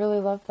that. I really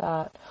love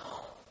that.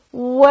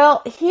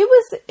 Well, he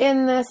was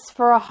in this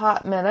for a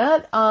hot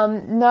minute.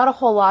 Not a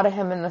whole lot of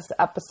him in this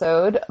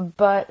episode,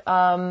 but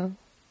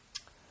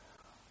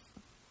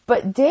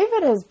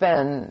David has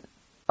been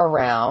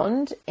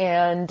around,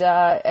 and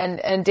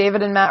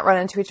David and Matt run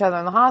into each other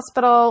in the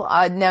hospital.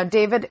 Now,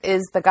 David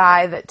is the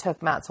guy that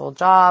took Matt's old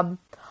job.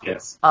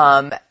 Yes.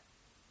 And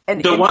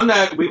the one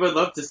that we would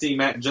love to see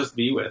Matt just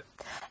be with.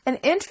 And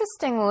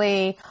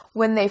interestingly,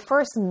 when they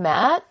first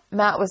met,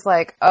 Matt was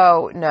like,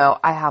 "Oh, no,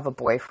 I have a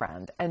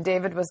boyfriend." And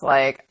David was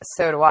like,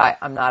 "So do I.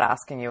 I'm not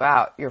asking you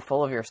out. You're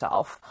full of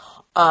yourself."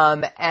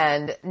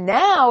 And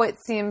now it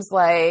seems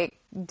like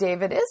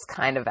David is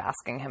kind of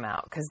asking him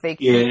out because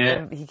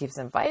he keeps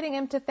inviting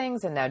him to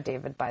things. And now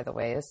David, by the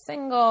way, is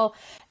single.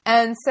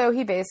 And so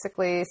he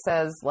basically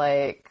says,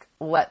 like,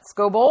 "Let's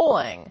go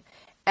bowling."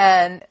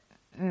 And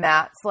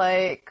Matt's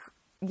like,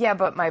 "Yeah,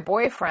 but my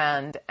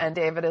boyfriend." And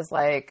David is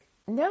like,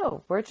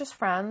 "No, we're just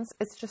friends.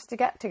 It's just to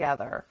get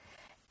together."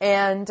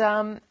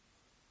 But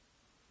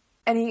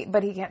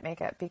he can't make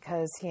it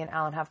because he and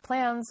Alan have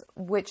plans,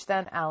 which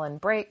then Alan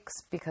breaks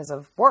because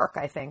of work,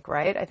 I think,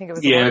 right? I think it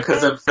was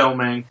because of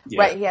filming.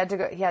 Yeah. Right, he had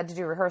to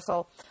do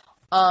rehearsal.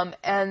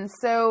 And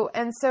so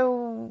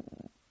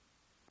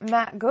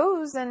Matt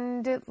goes,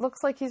 and it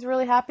looks like he's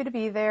really happy to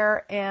be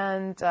there,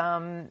 and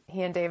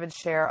he and David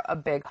share a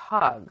big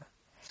hug.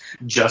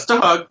 Just a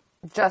hug.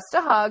 Just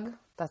a hug.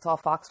 That's all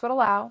Fox would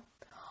allow.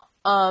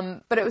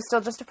 But it was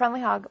still just a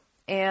friendly hug.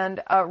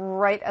 And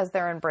right as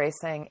they're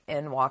embracing,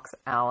 in walks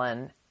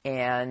Alan,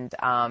 and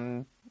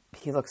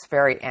he looks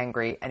very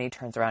angry, and he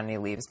turns around and he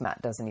leaves.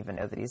 Matt doesn't even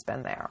know that he's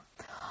been there.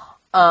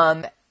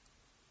 Then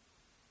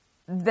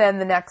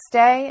the next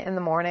day in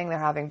the morning, they're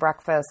having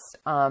breakfast.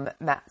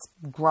 Matt's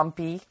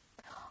grumpy,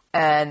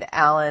 and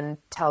Alan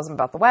tells him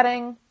about the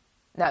wedding.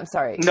 No, I'm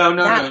sorry. No.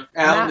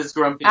 Alan is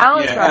grumpy.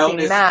 Alan's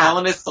grumpy.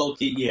 Alan is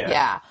sulky. Yeah.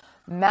 Yeah.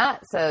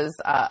 Matt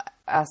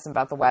asks him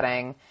about the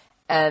wedding,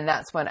 and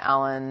that's when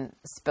Alan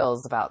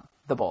spills about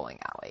the bowling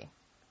alley.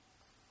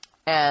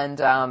 And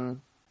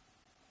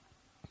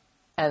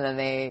then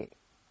they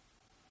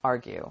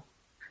argue.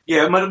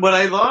 Yeah, what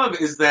I love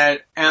is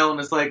that Alan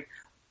is like,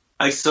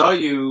 "I saw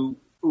you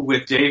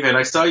with David.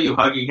 I saw you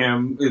hugging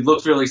him. It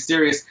looked really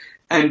serious."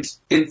 And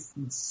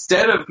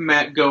instead of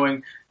Matt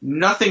going,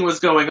 "Nothing was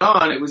going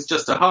on, it was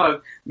just a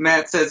hug,"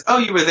 Matt says, "Oh,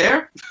 you were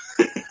there?"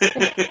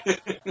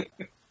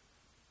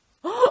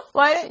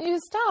 Why didn't you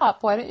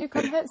stop? Why didn't you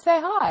come say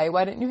hi?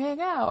 Why didn't you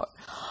hang out?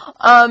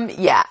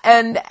 Yeah,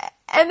 and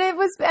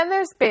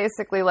there's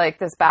basically like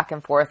this back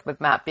and forth with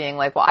Matt being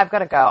like, "Well, I've got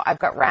to go. I've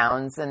got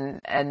rounds,"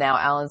 and now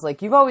Alan's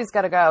like, "You've always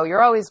got to go.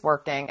 You're always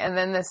working." And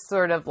then this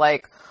sort of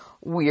like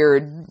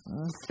weird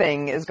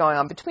thing is going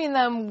on between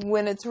them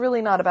when it's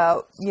really not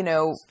about,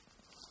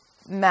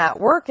 Matt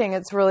working.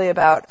 It's really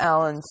about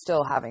Alan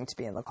still having to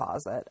be in the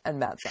closet, and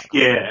Matt's not cool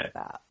with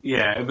that.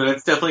 Yeah, but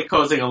it's definitely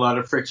causing a lot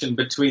of friction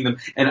between them.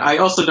 And I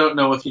also don't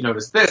know if you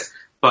noticed this,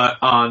 but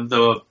on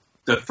the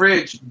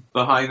fridge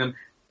behind them,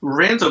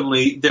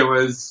 randomly there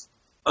was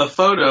a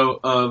photo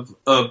of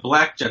a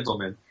black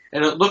gentleman,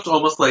 and it looked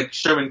almost like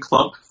Sherman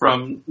Klump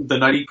from The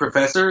Nutty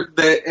Professor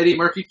that Eddie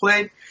Murphy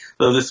played,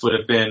 though this would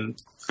have been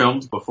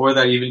filmed before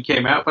that even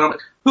came out. But I'm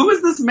like, who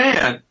is this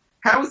man?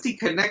 How is he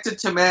connected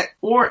to Matt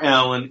or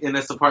Alan in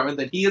this apartment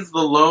that he is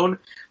the lone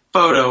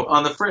photo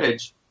on the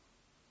fridge?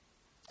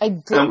 I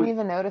didn't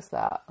even notice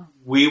that.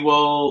 We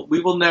will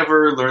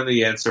never learn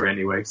the answer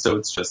anyway, so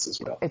it's just as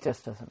well. It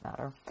just doesn't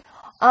matter.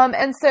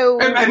 And so...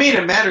 I mean,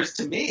 it matters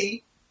to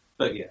me,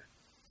 but yeah.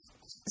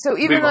 So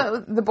even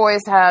though the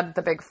boys had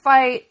the big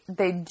fight,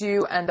 they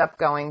do end up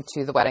going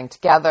to the wedding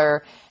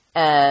together.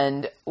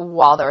 And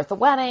while they're at the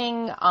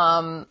wedding,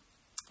 I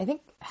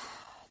think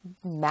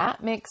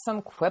Matt makes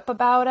some quip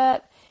about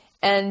it.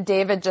 And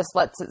David just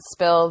lets it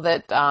spill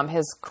that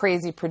his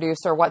crazy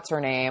producer, what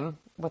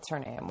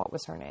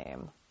was her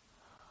name?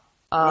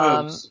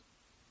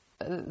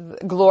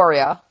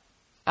 Gloria,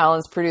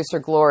 Alan's producer,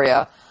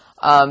 Gloria.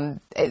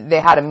 They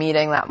had a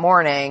meeting that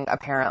morning,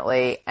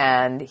 apparently,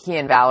 and he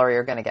and Valerie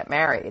are going to get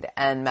married.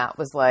 And Matt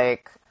was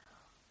like,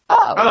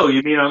 Oh,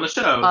 you mean on the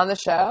show? On the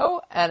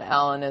show? And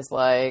Alan is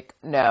like,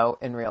 no,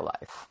 in real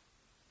life.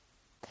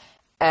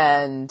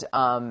 And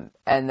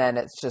then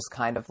it's just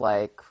kind of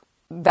like,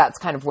 that's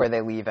kind of where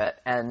they leave it.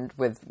 And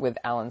with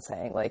Alan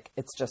saying, like,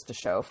 it's just a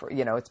show for,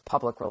 it's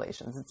public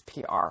relations, it's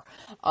PR.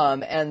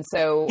 And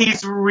so...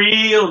 He's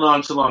real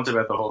nonchalant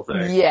about the whole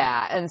thing.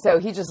 Yeah, and so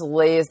he just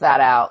lays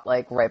that out,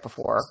 like, right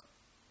before,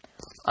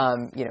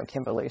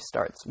 Kimberly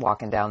starts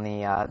walking down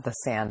the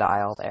sand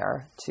aisle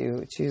there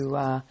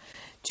to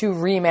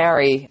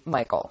remarry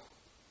Michael.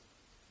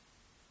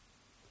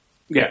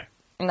 Yeah.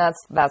 And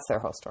that's their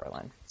whole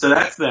storyline. So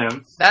that's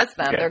them. That's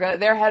them. Okay.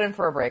 They're heading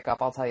for a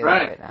breakup. I'll tell you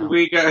that right now.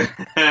 We got.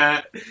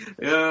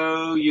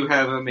 Oh, you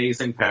have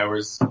amazing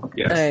powers.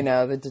 Yes. I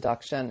know the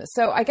deduction.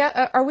 So I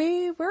get. Are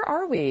we? Where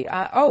are we?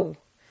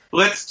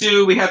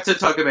 We have to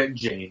talk about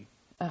Jane.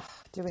 Ugh,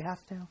 do we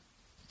have to?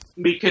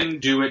 We can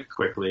do it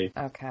quickly.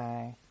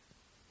 Okay.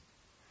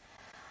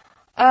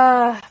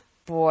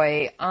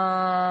 Boy.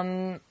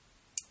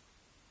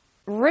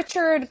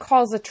 Richard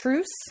calls a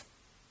truce.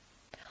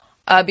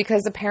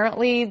 Because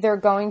apparently they're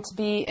going to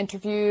be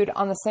interviewed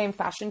on the same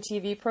fashion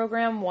TV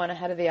program, one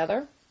ahead of the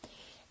other.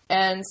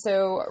 And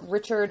so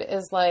Richard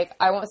is like,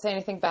 I won't say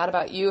anything bad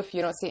about you if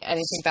you don't say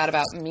anything bad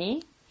about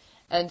me.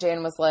 And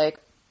Jane was like,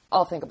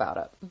 I'll think about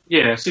it.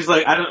 Yeah, she's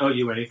like, I don't owe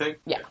you anything.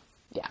 Yeah.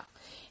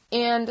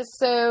 And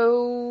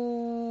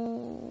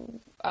so,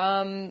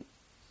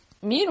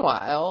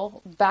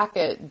 meanwhile, back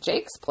at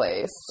Jake's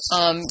place,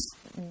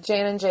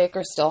 Jane and Jake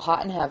are still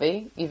hot and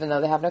heavy, even though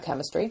they have no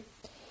chemistry.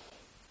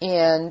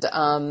 And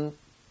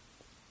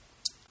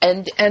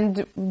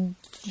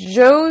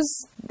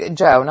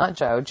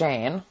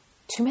Jane.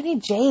 Too many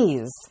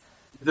J's.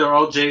 They're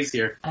all J's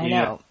here. I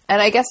know. And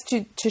I guess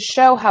to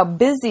show how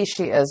busy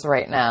she is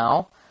right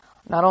now,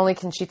 not only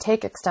can she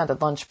take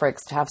extended lunch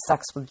breaks to have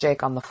sex with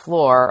Jake on the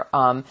floor,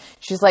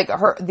 she's like,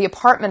 the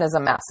apartment is a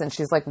mess, and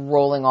she's like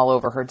rolling all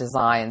over her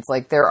designs.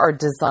 Like, there are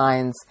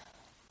designs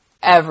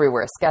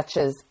everywhere,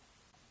 sketches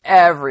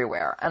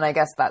everywhere. And I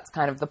guess that's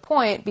kind of the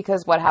point,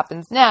 because what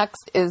happens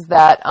next is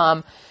that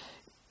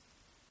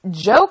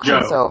Joe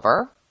comes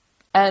over,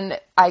 and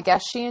I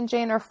guess she and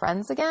Jane are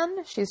friends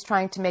again. She's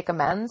trying to make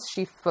amends.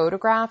 She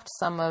photographed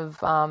some of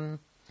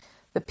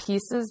the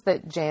pieces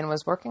that Jane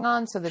was working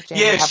on so that Jane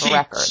would have a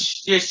record.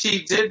 Yeah,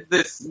 she did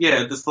this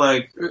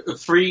like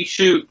free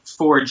shoot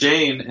for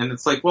Jane, and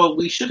it's like, well,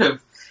 we should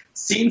have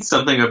seen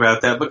something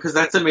about that, because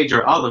that's a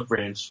major olive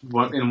branch,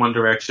 in one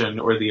direction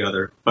or the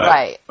other. But,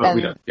 right. But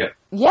we don't. Yeah.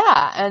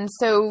 Yeah, and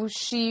so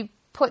she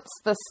puts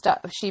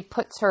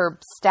her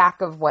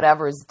stack of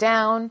whatever's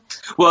down.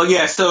 Well,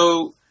 yeah.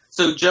 So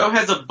Joe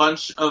has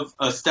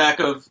a stack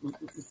of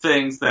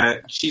things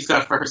that she's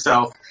got for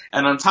herself,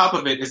 and on top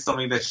of it is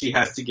something that she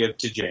has to give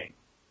to Jane.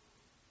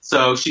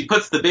 So she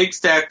puts the big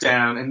stack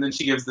down, and then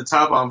she gives the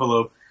top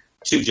envelope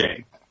to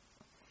Jane.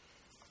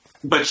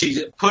 But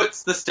she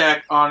puts the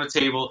stack on a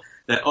table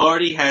that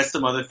already has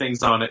some other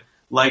things on it,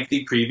 like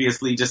the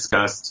previously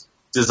discussed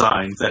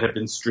designs that have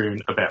been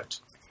strewn about.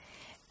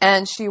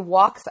 And she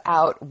walks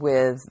out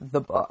with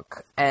the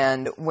book.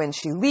 And when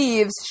she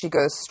leaves, she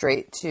goes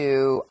straight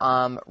to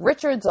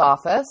Richard's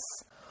office,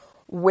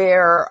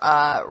 where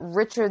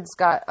Richard's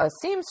got a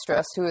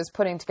seamstress who is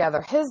putting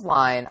together his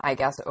line, I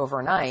guess,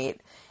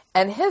 overnight.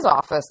 And his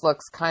office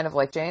looks kind of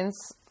like Jane's,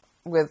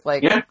 with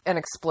an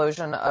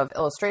explosion of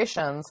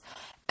illustrations.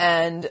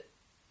 And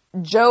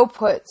Joe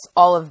puts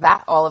all of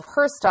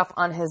her stuff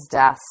on his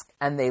desk,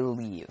 and they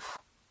leave.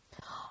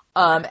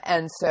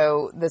 And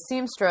so the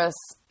seamstress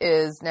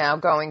is now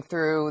going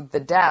through the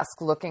desk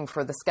looking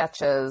for the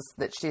sketches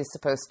that she's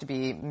supposed to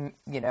be,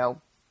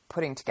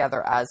 putting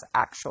together as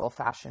actual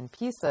fashion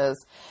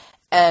pieces,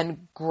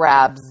 and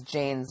grabs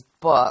Jane's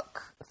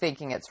book,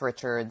 thinking it's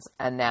Richard's,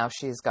 and now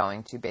she's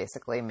going to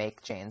basically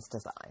make Jane's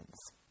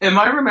designs. Am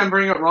I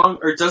remembering it wrong,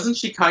 or doesn't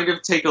she kind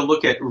of take a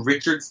look at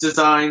Richard's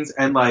designs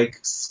and,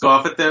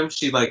 scoff at them?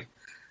 She,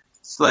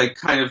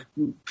 kind of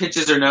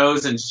pinches her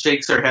nose and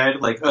shakes her head,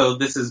 oh,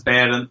 this is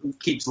bad, and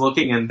keeps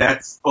looking, and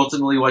that's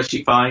ultimately why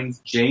she finds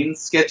Jane's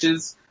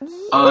sketches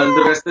on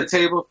the rest of the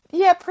table?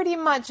 Yeah, pretty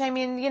much. I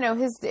mean,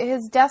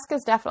 his desk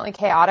is definitely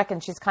chaotic,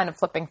 and she's kind of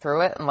flipping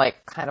through it and,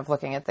 kind of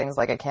looking at things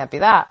like, it can't be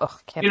that. Ugh,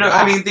 can't be that.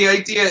 I mean, the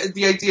idea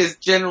is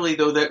generally,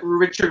 though, that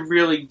Richard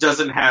really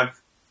doesn't have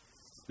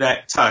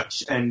that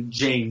touch, and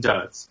Jane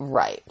does.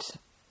 Right.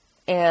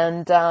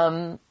 And,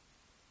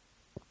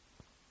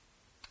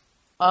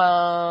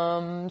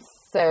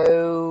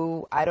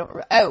 so I don't,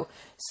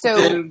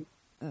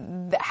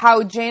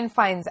 how Jane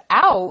finds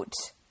out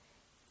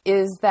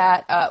is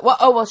that,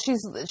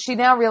 she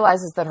now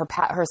realizes that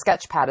her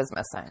sketch pad is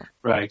missing.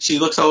 Right. She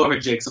looks all over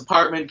Jake's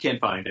apartment,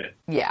 can't find it.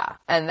 Yeah.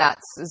 And that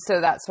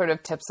sort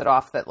of tips it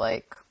off that,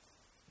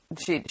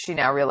 she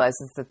now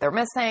realizes that they're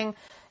missing.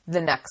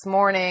 The next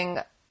morning,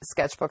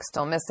 sketchbook's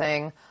still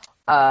missing.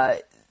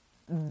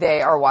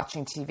 They are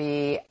watching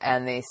TV,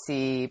 and they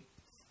see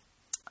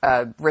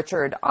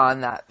Richard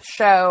on that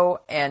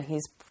show, and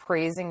he's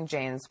praising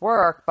Jane's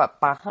work, but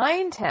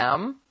behind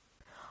him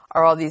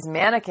are all these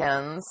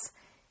mannequins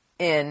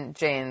in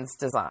Jane's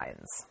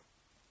designs.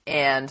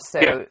 And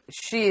so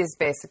she's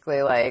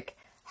basically like,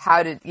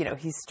 how did,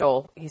 he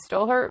stole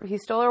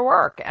her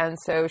work. And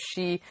so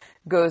she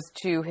goes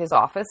to his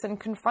office and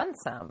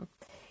confronts him.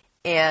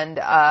 And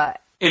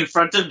in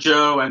front of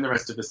Joe and the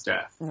rest of his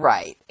staff.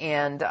 Right.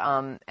 And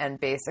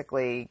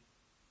basically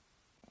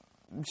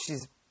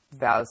she's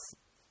vows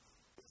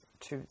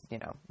to,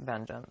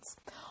 vengeance.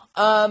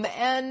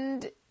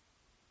 And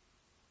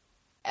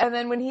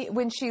then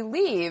when she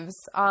leaves,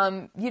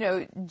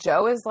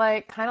 Joe is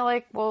kind of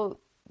like, well,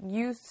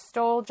 you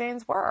stole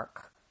Jane's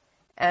work.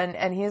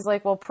 And he's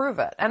like, well, prove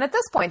it. And at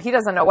this point, he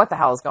doesn't know what the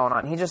hell is going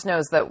on. He just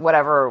knows that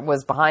whatever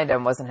was behind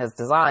him wasn't his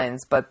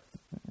designs, but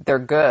they're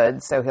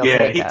good, so he'll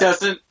take it.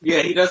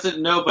 He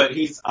doesn't know, but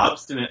he's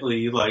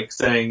obstinately, like,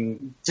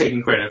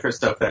 taking credit for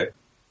stuff that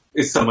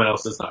is someone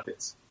else's, not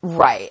his.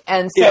 Right.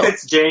 And so, if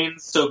it's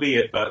Jane's, so be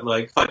it, but,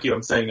 like, fuck you,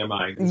 I'm saying I'm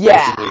mine.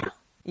 Yeah.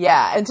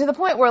 Yeah, and to the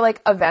point where, like,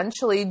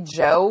 eventually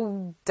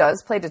Jo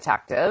does play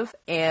detective,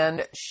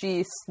 and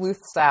she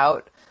sleuths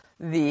out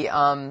the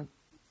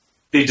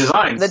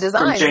designs. The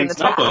designs from in the Jane's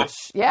notebook.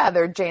 trash. Yeah,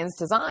 they're Jane's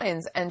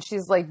designs. And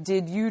she's like,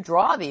 did you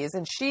draw these?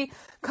 And she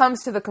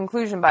comes to the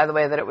conclusion, by the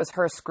way, that it was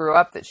her screw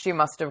up, that she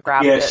must have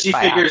grabbed it. Yeah, she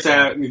figures accident.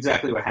 out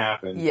exactly what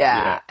happened.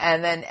 Yeah.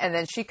 And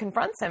then she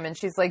confronts him and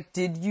she's like,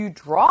 did you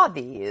draw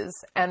these?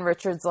 And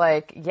Richard's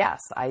like, yes,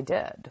 I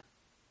did.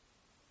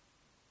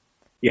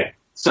 Yeah.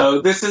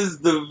 So this is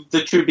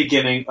the true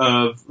beginning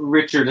of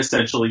Richard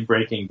essentially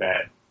breaking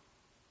bad.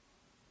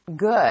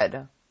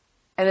 Good.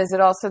 And is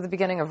it also the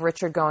beginning of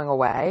Richard going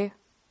away?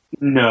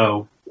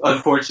 No.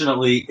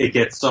 Unfortunately, it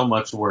gets so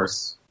much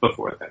worse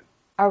before then.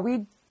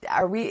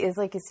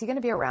 Is he going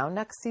to be around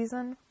next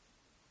season?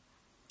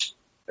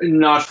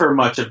 Not for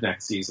much of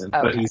next season,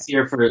 okay. But he's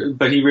here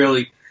but he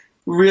really,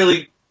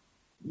 really,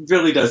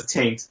 really does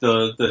taint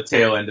the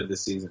tail end of the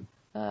season.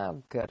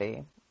 Oh,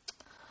 goody.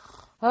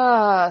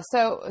 So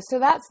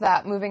that's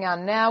that. Moving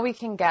on. Now we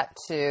can get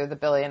to the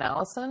Billy and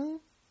Allison.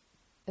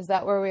 Is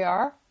that where we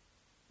are?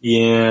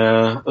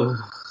 Yeah.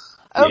 Okay.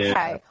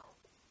 Yeah.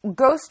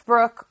 Ghost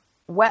Brook,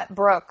 Wet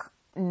Brook,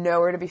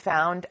 nowhere to be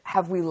found.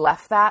 Have we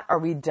left that? Are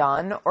we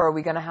done? Or are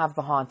we going to have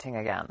the haunting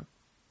again?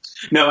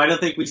 No, I don't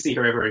think we see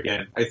her ever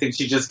again. I think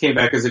she just came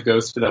back as a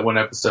ghost for that one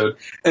episode,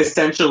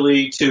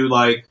 essentially to,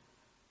 like,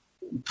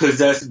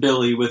 possess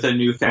Billy with a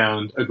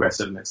newfound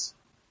aggressiveness.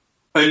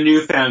 A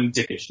newfound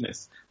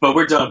dickishness. But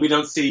we're done. We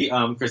don't see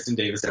Kristen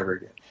Davis ever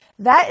again.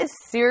 That is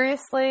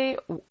seriously...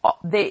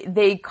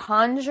 They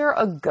conjure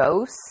a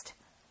ghost,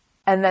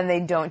 and then they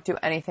don't do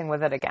anything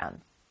with it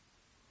again.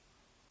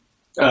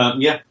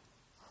 Yeah.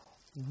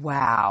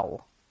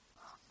 Wow.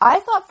 I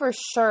thought for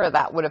sure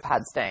that would have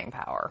had staying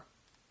power.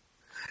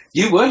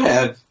 You would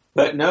have,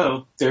 but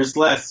no, there's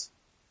less.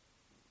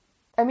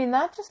 I mean,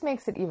 that just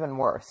makes it even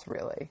worse,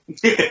 really.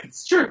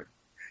 It's true.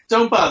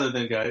 Don't bother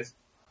then, guys.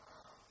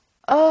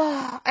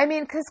 I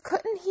mean, because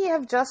couldn't he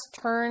have just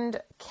turned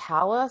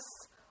callous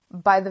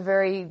by the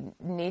very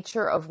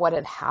nature of what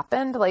had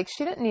happened? Like,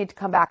 she didn't need to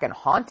come back and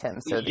haunt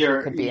him so that he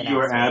could be an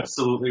asshole. You're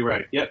absolutely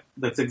right. Yep,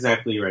 that's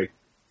exactly right.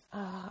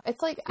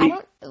 It's like,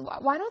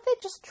 why don't they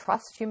just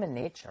trust human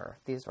nature,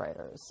 these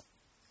writers?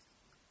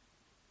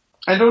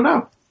 I don't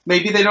know.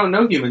 Maybe they don't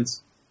know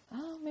humans.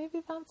 Oh,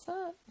 maybe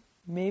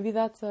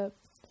that's it.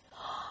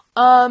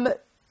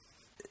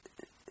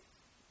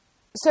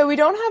 So we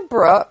don't have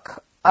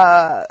Brooke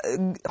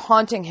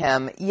haunting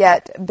him,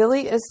 yet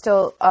Billy is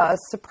still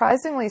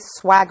surprisingly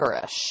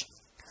swaggerish.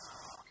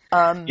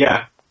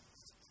 Yeah.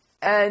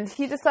 And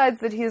he decides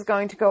that he's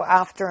going to go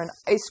after an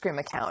ice cream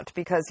account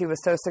because he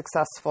was so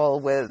successful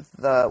with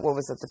the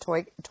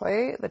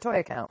toy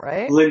account,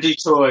 right? Lindy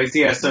Toys,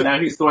 yeah. So now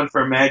he's going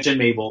for Madge and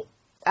Mabel.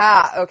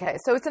 Ah, okay.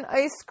 So it's an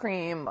ice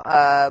cream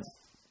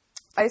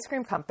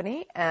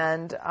company,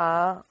 and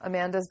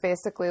Amanda's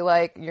basically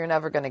like, you're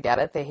never going to get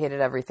it. They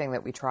hated everything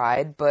that we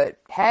tried, but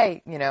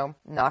hey,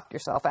 knock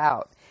yourself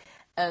out.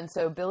 And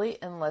so Billy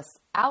enlists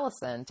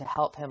Allison to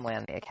help him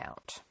land the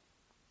account.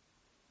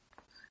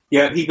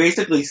 Yeah, he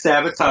basically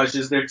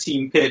sabotages their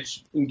team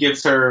pitch and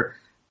gives her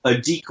a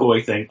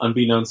decoy thing,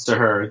 unbeknownst to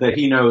her, that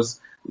he knows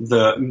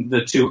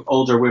the two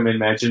older women,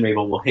 Madge and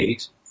Mabel, will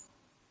hate.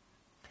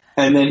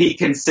 And then he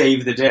can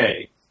save the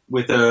day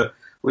with a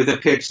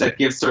pitch that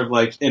gives sort of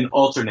like an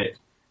alternate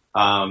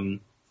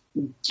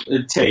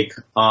take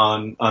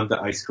on the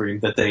ice cream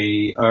that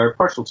they are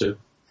partial to.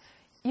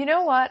 You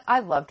know what?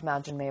 I loved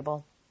Madge and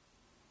Mabel.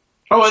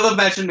 Oh, I love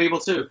Madge and Mabel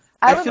too.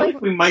 I feel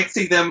like we might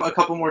see them a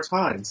couple more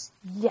times.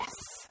 Yes.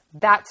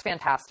 That's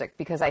fantastic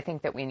because I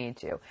think that we need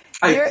to.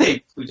 I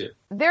think we do.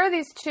 There are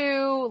these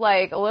two,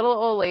 like, little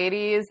old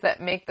ladies that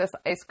make this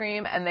ice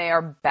cream, and they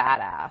are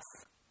badass.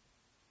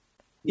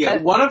 Yeah,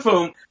 one of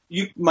whom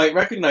you might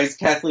recognize,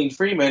 Kathleen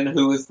Freeman,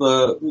 who is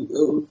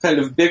the kind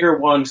of bigger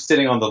one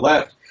sitting on the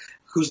left,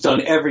 who's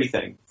done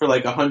everything for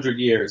like 100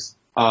 years.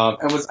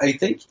 And was, I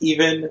think,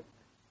 even,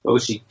 what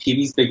was she,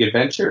 Pee-wee's Big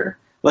Adventure?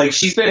 Like,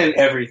 she's been in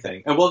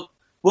everything. And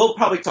we'll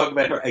probably talk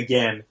about her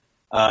again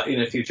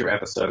in a future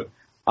episode.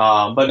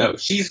 But no,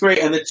 she's great,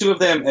 and the two of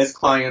them as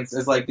clients,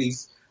 as like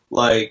these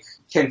like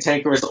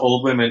cantankerous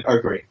old women, are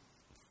great.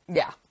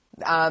 Yeah.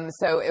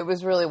 So it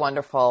was really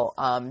wonderful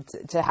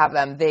to have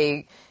them.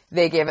 They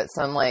gave it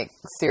some like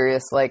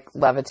serious like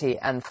levity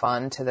and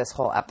fun to this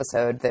whole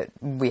episode that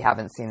we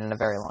haven't seen in a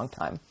very long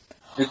time.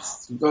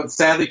 It's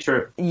sadly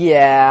true.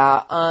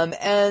 Yeah.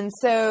 And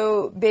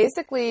so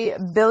basically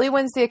Billy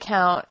wins the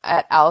account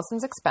at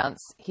Allison's expense.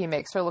 He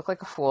makes her look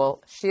like a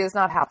fool. She is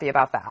not happy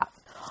about that.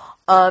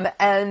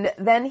 And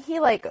then he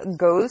like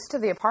goes to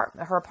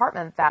her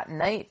apartment that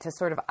night to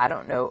sort of, I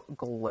don't know,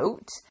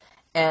 gloat,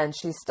 and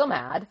she's still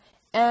mad.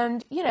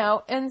 And, you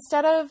know,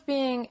 instead of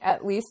being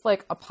at least,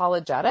 like,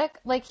 apologetic,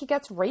 like, he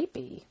gets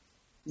rapey.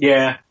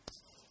 Yeah.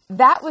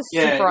 That was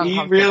super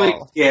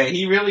uncomfortable.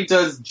 He really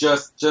does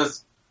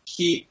just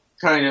keep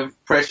kind of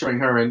pressuring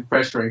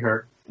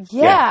her.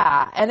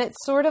 Yeah. And it's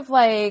sort of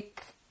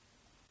like,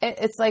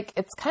 it's like,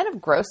 it's kind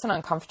of gross and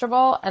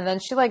uncomfortable. And then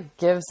she, like,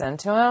 gives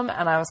into him.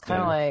 And I was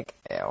kind of like,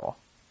 ew.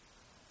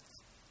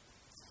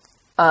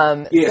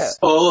 Yes,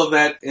 so, all of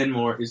that and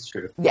more is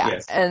true. Yeah,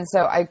 yes. And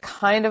so I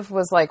kind of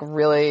was like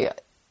really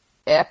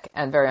ick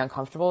and very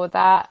uncomfortable with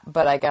that.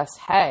 But I guess,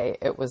 hey,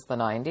 it was the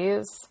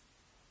 90s.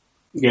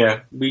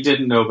 Yeah, we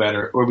didn't know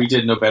better. Or we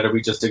did know better,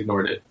 we just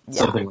ignored it. Yeah.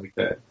 Something like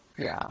that.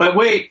 Yeah. But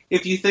wait,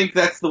 if you think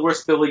that's the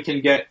worst Billy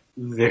can get,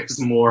 there's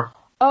more.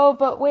 Oh,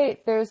 but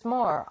wait, there's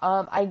more.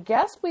 I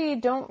guess we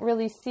don't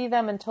really see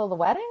them until the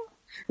wedding?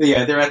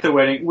 Yeah, they're at the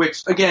wedding.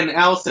 Which, again,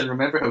 Allison,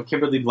 remember how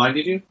Kimberly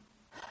blinded you?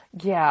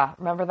 Yeah,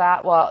 remember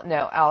that? Well,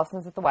 no,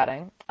 Allison's at the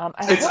wedding.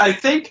 I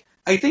think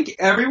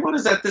everyone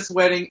is at this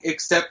wedding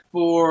except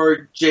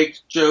for Jake,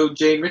 Joe,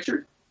 Jane,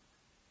 Richard.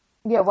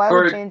 Yeah, why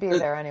would Jane be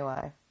there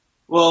anyway?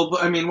 Well,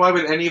 I mean, why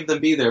would any of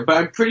them be there? But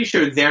I'm pretty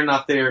sure they're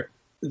not there.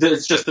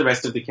 It's just the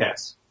rest of the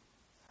cast.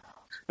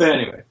 But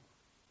anyway,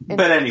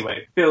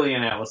 Billy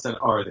and Allison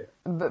are there.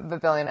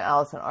 But Billy and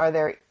Allison are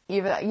there.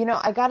 Even, you know,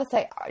 I gotta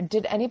say,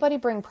 did anybody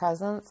bring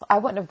presents? I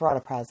wouldn't have brought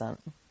a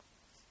present.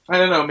 I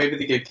don't know. Maybe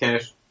they gave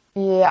cash.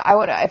 Yeah, I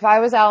would. If I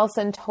was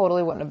Allison,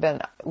 totally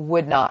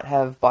would not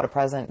have bought a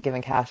present,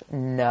 given cash,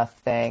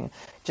 nothing.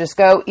 Just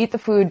go eat the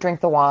food,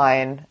 drink the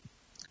wine,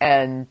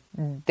 and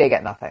they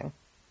get nothing.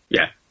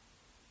 Yeah.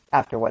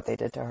 After what they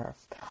did to her,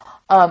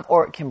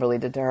 or Kimberly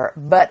did to her.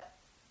 But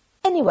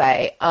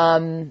anyway,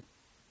 while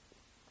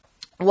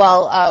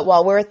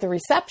we're at the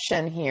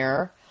reception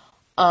here,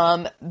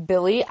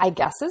 Billy, I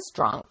guess, is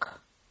drunk.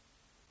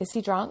 Is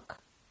he drunk?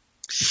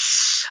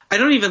 I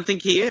don't even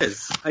think he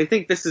is. I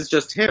think this is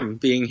just him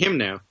being him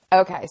now.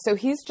 Okay, so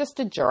he's just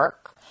a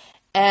jerk,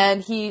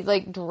 and he,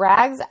 like,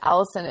 drags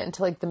Allison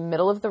into, like, the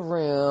middle of the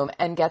room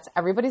and gets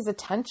everybody's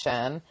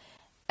attention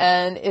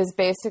and is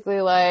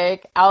basically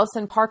like,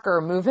 Allison Parker,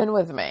 move in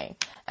with me,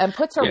 and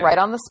puts her right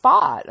on the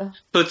spot.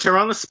 Puts her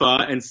on the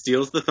spot and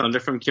steals the thunder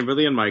from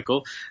Kimberly and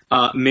Michael,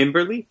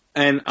 Mimberly,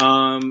 and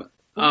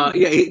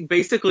he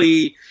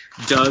basically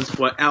does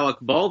what Alec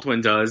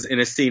Baldwin does in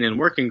a scene in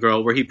Working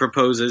Girl where he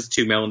proposes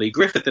to Melanie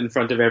Griffith in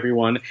front of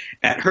everyone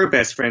at her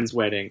best friend's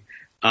wedding.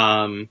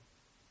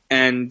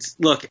 And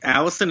look,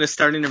 Allison is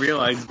starting to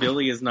realize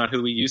Billy is not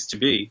who he used to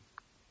be.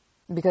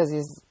 Because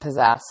he's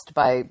possessed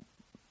by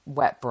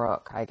Wet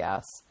Brook, I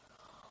guess.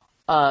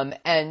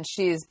 And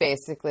she's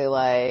basically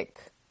like,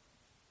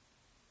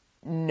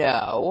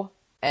 no.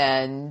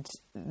 And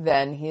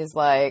then he's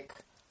like,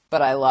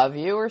 but I love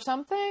you or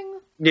something.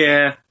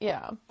 Yeah.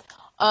 Yeah.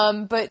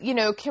 But, you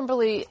know,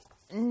 Kimberly,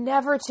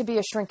 never to be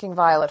a shrinking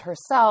violet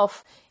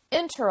herself,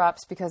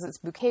 interrupts because it's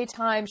bouquet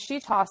time.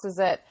 She tosses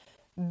it.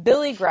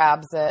 Billy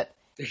grabs it.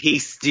 He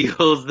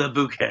steals the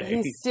bouquet.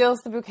 He steals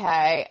the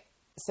bouquet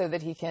so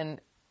that he can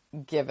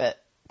give it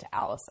to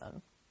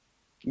Allison.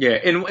 Yeah,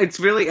 and it's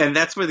really, and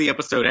that's where the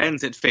episode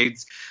ends. It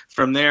fades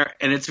from there,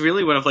 and it's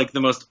really one of, like,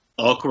 the most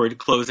awkward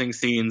closing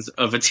scenes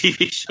of a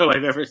TV show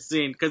I've ever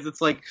seen, because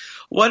it's like,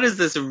 what is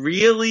this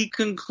really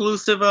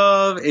conclusive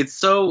of? It's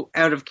so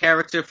out of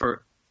character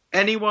for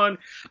anyone.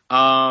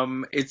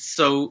 It's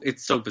so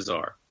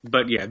bizarre.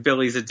 But yeah,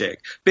 Billy's a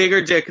dick.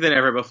 Bigger dick than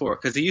ever before,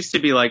 because he used to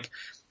be like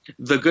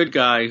the good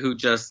guy who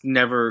just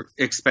never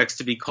expects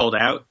to be called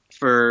out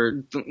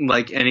for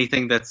like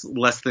anything that's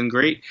less than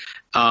great.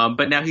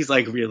 But now he's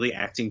like really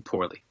acting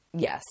poorly.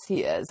 Yes,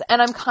 he is.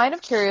 And I'm kind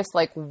of curious,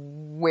 like,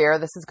 where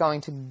this is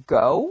going to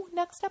go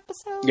next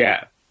episode.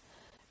 Yeah.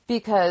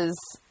 Because,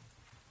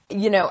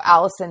 you know,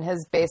 Allison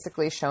has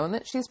basically shown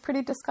that she's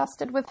pretty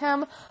disgusted with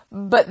him,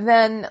 but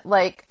then,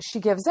 like, she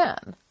gives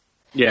in.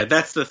 Yeah,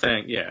 that's the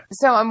thing, yeah.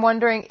 So I'm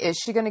wondering, is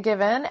she going to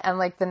give in? And,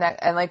 like,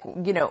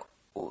 you know,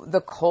 the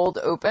cold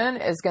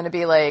open is going to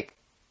be, like,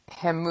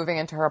 him moving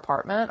into her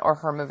apartment or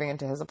her moving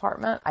into his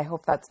apartment. I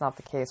hope that's not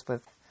the case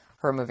with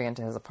her moving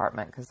into his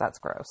apartment, because that's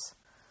gross.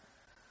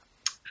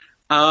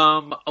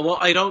 Well,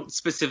 I don't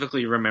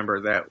specifically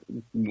remember that,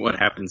 what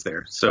happens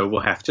there, so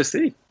we'll have to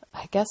see.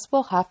 I guess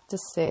we'll have to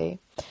see.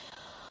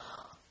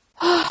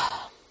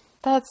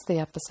 That's the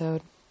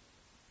episode.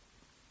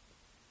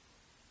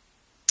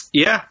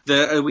 Yeah,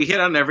 we hit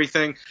on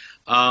everything.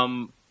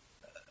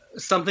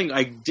 Something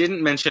I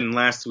didn't mention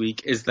last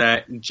week is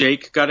that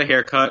Jake got a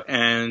haircut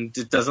and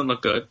it doesn't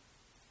look good.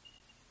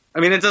 I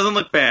mean, it doesn't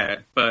look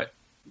bad, but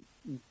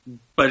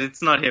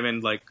it's not him in,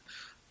 like,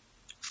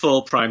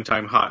 full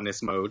primetime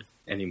hotness mode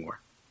anymore.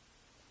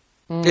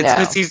 No. It's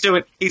because he's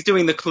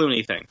doing the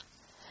Clooney thing.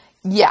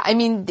 Yeah, I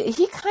mean,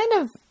 he kind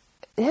of,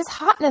 his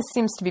hotness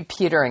seems to be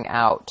petering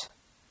out.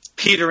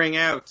 Petering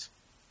out,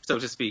 so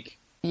to speak.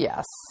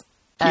 Yes.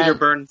 Peter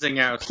Burnsing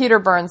out. Peter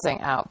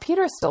Burnsing out.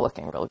 Peter's still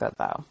looking real good,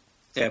 though.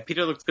 Yeah,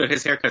 Peter looks good.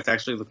 His haircut's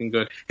actually looking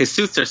good. His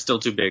suits are still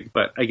too big,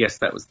 but I guess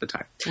that was the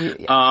time.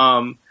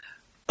 Yeah.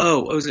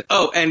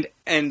 and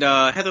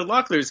Heather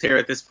Locklear's hair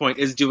at this point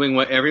is doing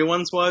what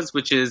everyone's was,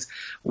 which is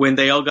when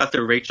they all got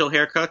their Rachel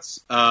haircuts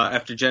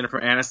after Jennifer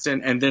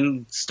Aniston, and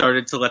then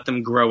started to let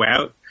them grow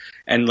out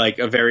and like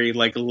a very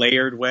like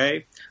layered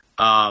way.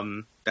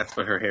 That's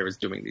what her hair is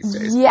doing these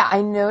days. Yeah,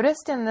 I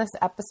noticed in this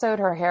episode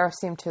her hair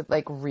seemed to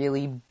like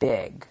really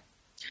big.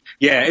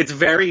 Yeah, it's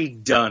very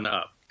done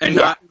up. And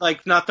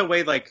not the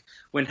way like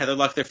when Heather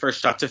Locklear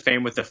first shot to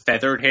fame with the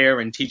feathered hair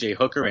and TJ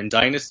Hooker and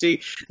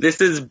Dynasty.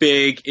 This is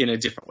big in a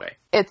different way.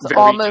 It's very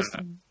almost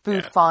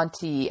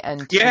bouffanty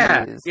and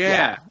teased.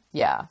 Yeah.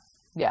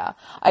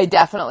 I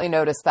definitely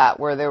noticed that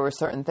where there were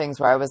certain things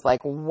where I was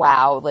like,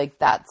 wow, like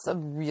that's a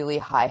really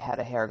high head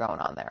of hair going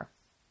on there.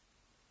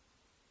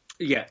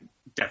 Yeah,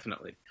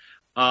 definitely.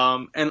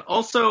 And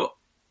also,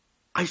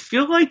 I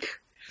feel like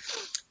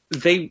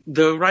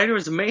the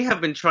writers may have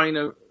been trying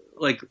to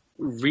like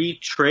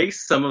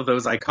retrace some of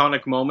those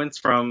iconic moments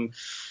from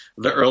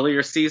the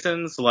earlier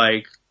seasons,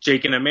 like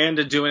Jake and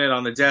Amanda doing it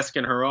on the desk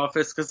in her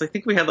office, because I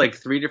think we had like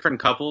 3 different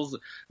couples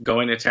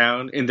going to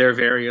town in their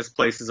various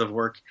places of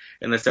work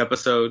in this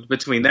episode.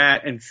 Between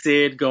that and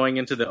Sid going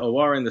into the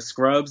OR and the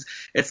scrubs,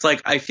 it's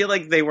like I feel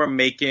like they were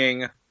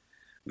making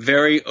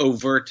very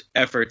overt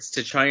efforts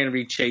to try and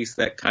rechase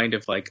that kind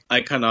of like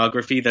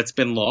iconography that's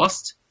been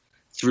lost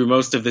through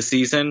most of the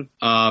season.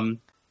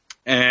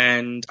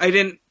 And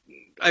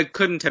I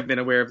couldn't have been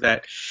aware of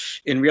that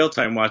in real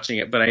time watching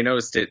it, but I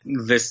noticed it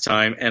this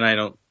time, and I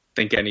don't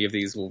think any of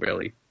these will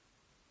really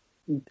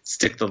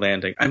stick the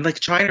landing. I'm like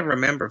trying to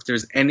remember if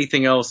there's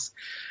anything else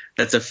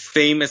that's a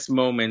famous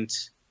moment,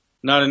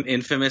 not an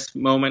infamous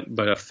moment,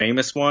 but a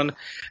famous one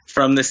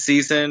from this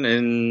season,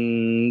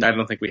 and I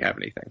don't think we have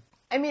anything.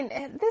 I mean,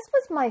 this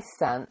was my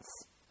sense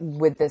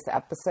with this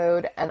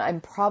episode, and I'm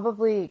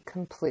probably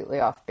completely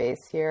off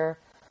base here,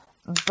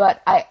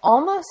 but I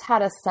almost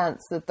had a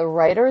sense that the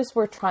writers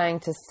were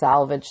trying to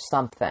salvage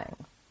something.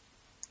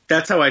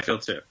 That's how I feel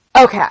too.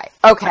 Okay.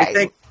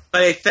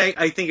 I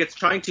think it's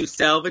trying to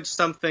salvage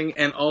something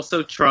and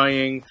also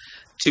trying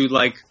to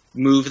like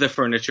move the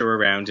furniture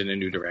around in a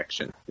new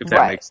direction. If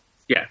that makes sense.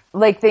 Yeah.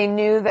 Like they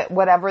knew that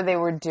whatever they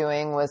were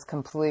doing was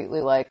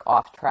completely like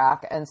off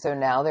track, and so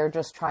now they're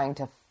just trying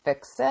to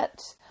fix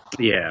it.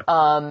 Yeah.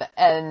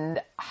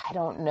 And I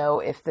don't know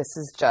if this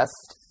is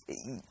just,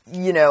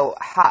 you know,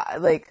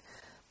 like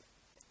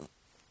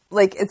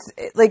it's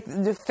like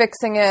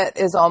fixing it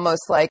is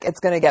almost like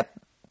it's going to get,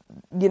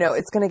 you know,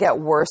 it's going to get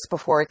worse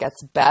before it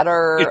gets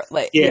better.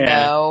 You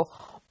know,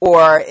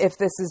 or if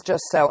this is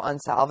just so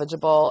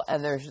unsalvageable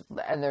and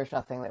there's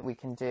nothing that we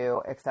can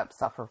do except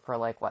suffer for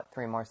like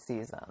 3 more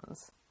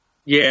seasons.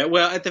 Yeah.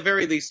 Well, at the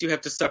very least, you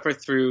have to suffer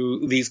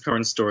through these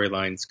current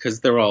storylines because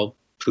they're all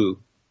poo.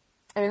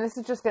 I mean, this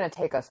is just going to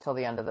take us till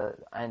the end of the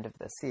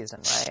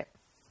season, right?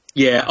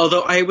 Yeah,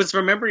 although I was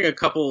remembering a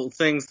couple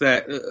things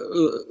that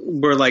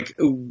were like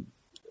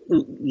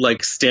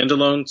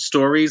standalone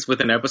stories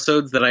within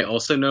episodes that I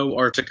also know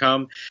are to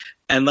come,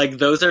 and like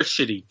those are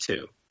shitty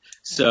too.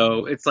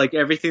 So it's like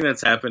everything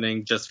that's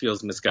happening just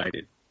feels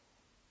misguided.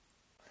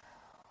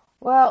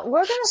 Well,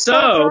 we're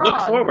gonna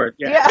look forward.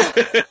 Yeah.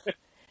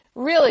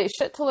 Really,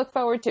 shit to look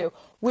forward to.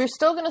 We're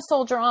still going to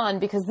soldier on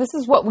because this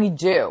is what we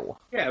do.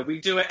 Yeah,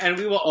 we do it, and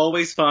we will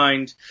always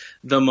find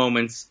the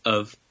moments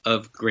of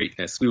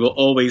greatness. We will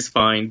always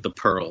find the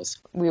pearls.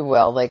 We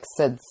will, like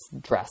Sid's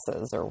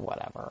dresses or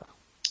whatever.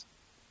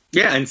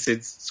 Yeah, and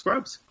Sid's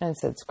scrubs.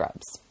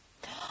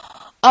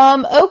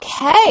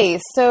 Okay,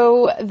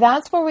 so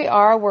that's where we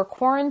are. We're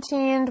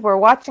quarantined. We're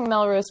watching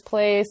Melrose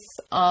Place.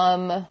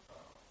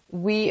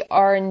 We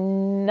are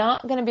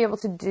not going to be able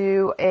to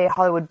do a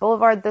Hollywood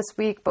Boulevard this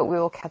week, but we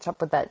will catch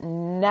up with that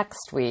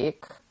next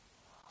week.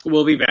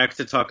 We'll be back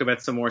to talk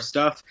about some more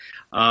stuff.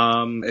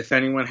 If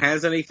anyone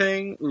has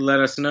anything, let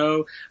us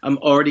know. I'm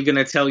already going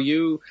to tell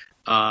you,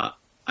 I'm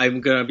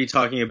going to be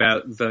talking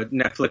about the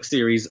Netflix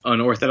series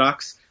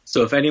Unorthodox.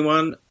 So if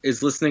anyone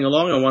is listening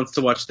along and wants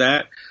to watch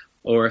that,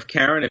 or if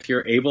Karen, if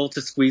you're able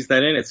to squeeze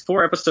that in, it's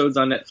 4 episodes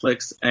on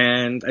Netflix,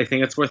 and I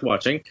think it's worth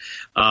watching.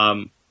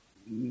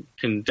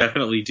 Can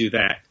definitely do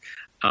that.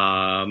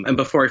 And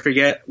before I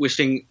forget,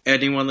 wishing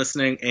anyone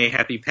listening a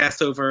happy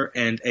Passover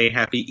and a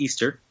happy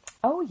Easter.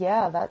 Oh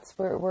yeah, that's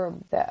where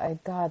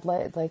God,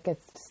 like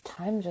it's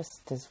time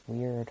just is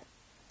weird.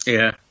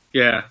 Yeah.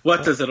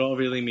 What does it all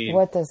really mean?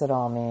 What does it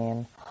all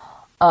mean?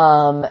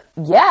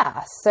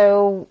 Yeah.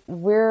 So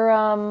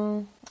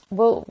we're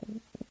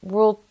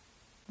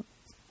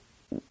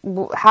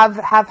we'll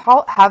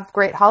have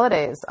great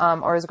holidays,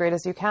 or as great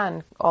as you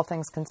can, all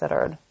things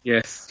considered.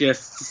 Yes.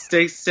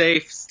 Stay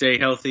safe, stay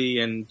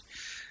healthy, and,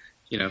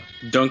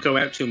 don't go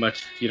out too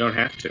much if you don't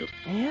have to.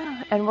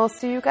 Yeah, and we'll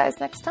see you guys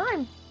next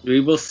time.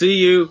 We will see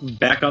you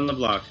back on the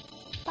block.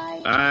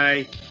 Bye.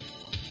 Bye.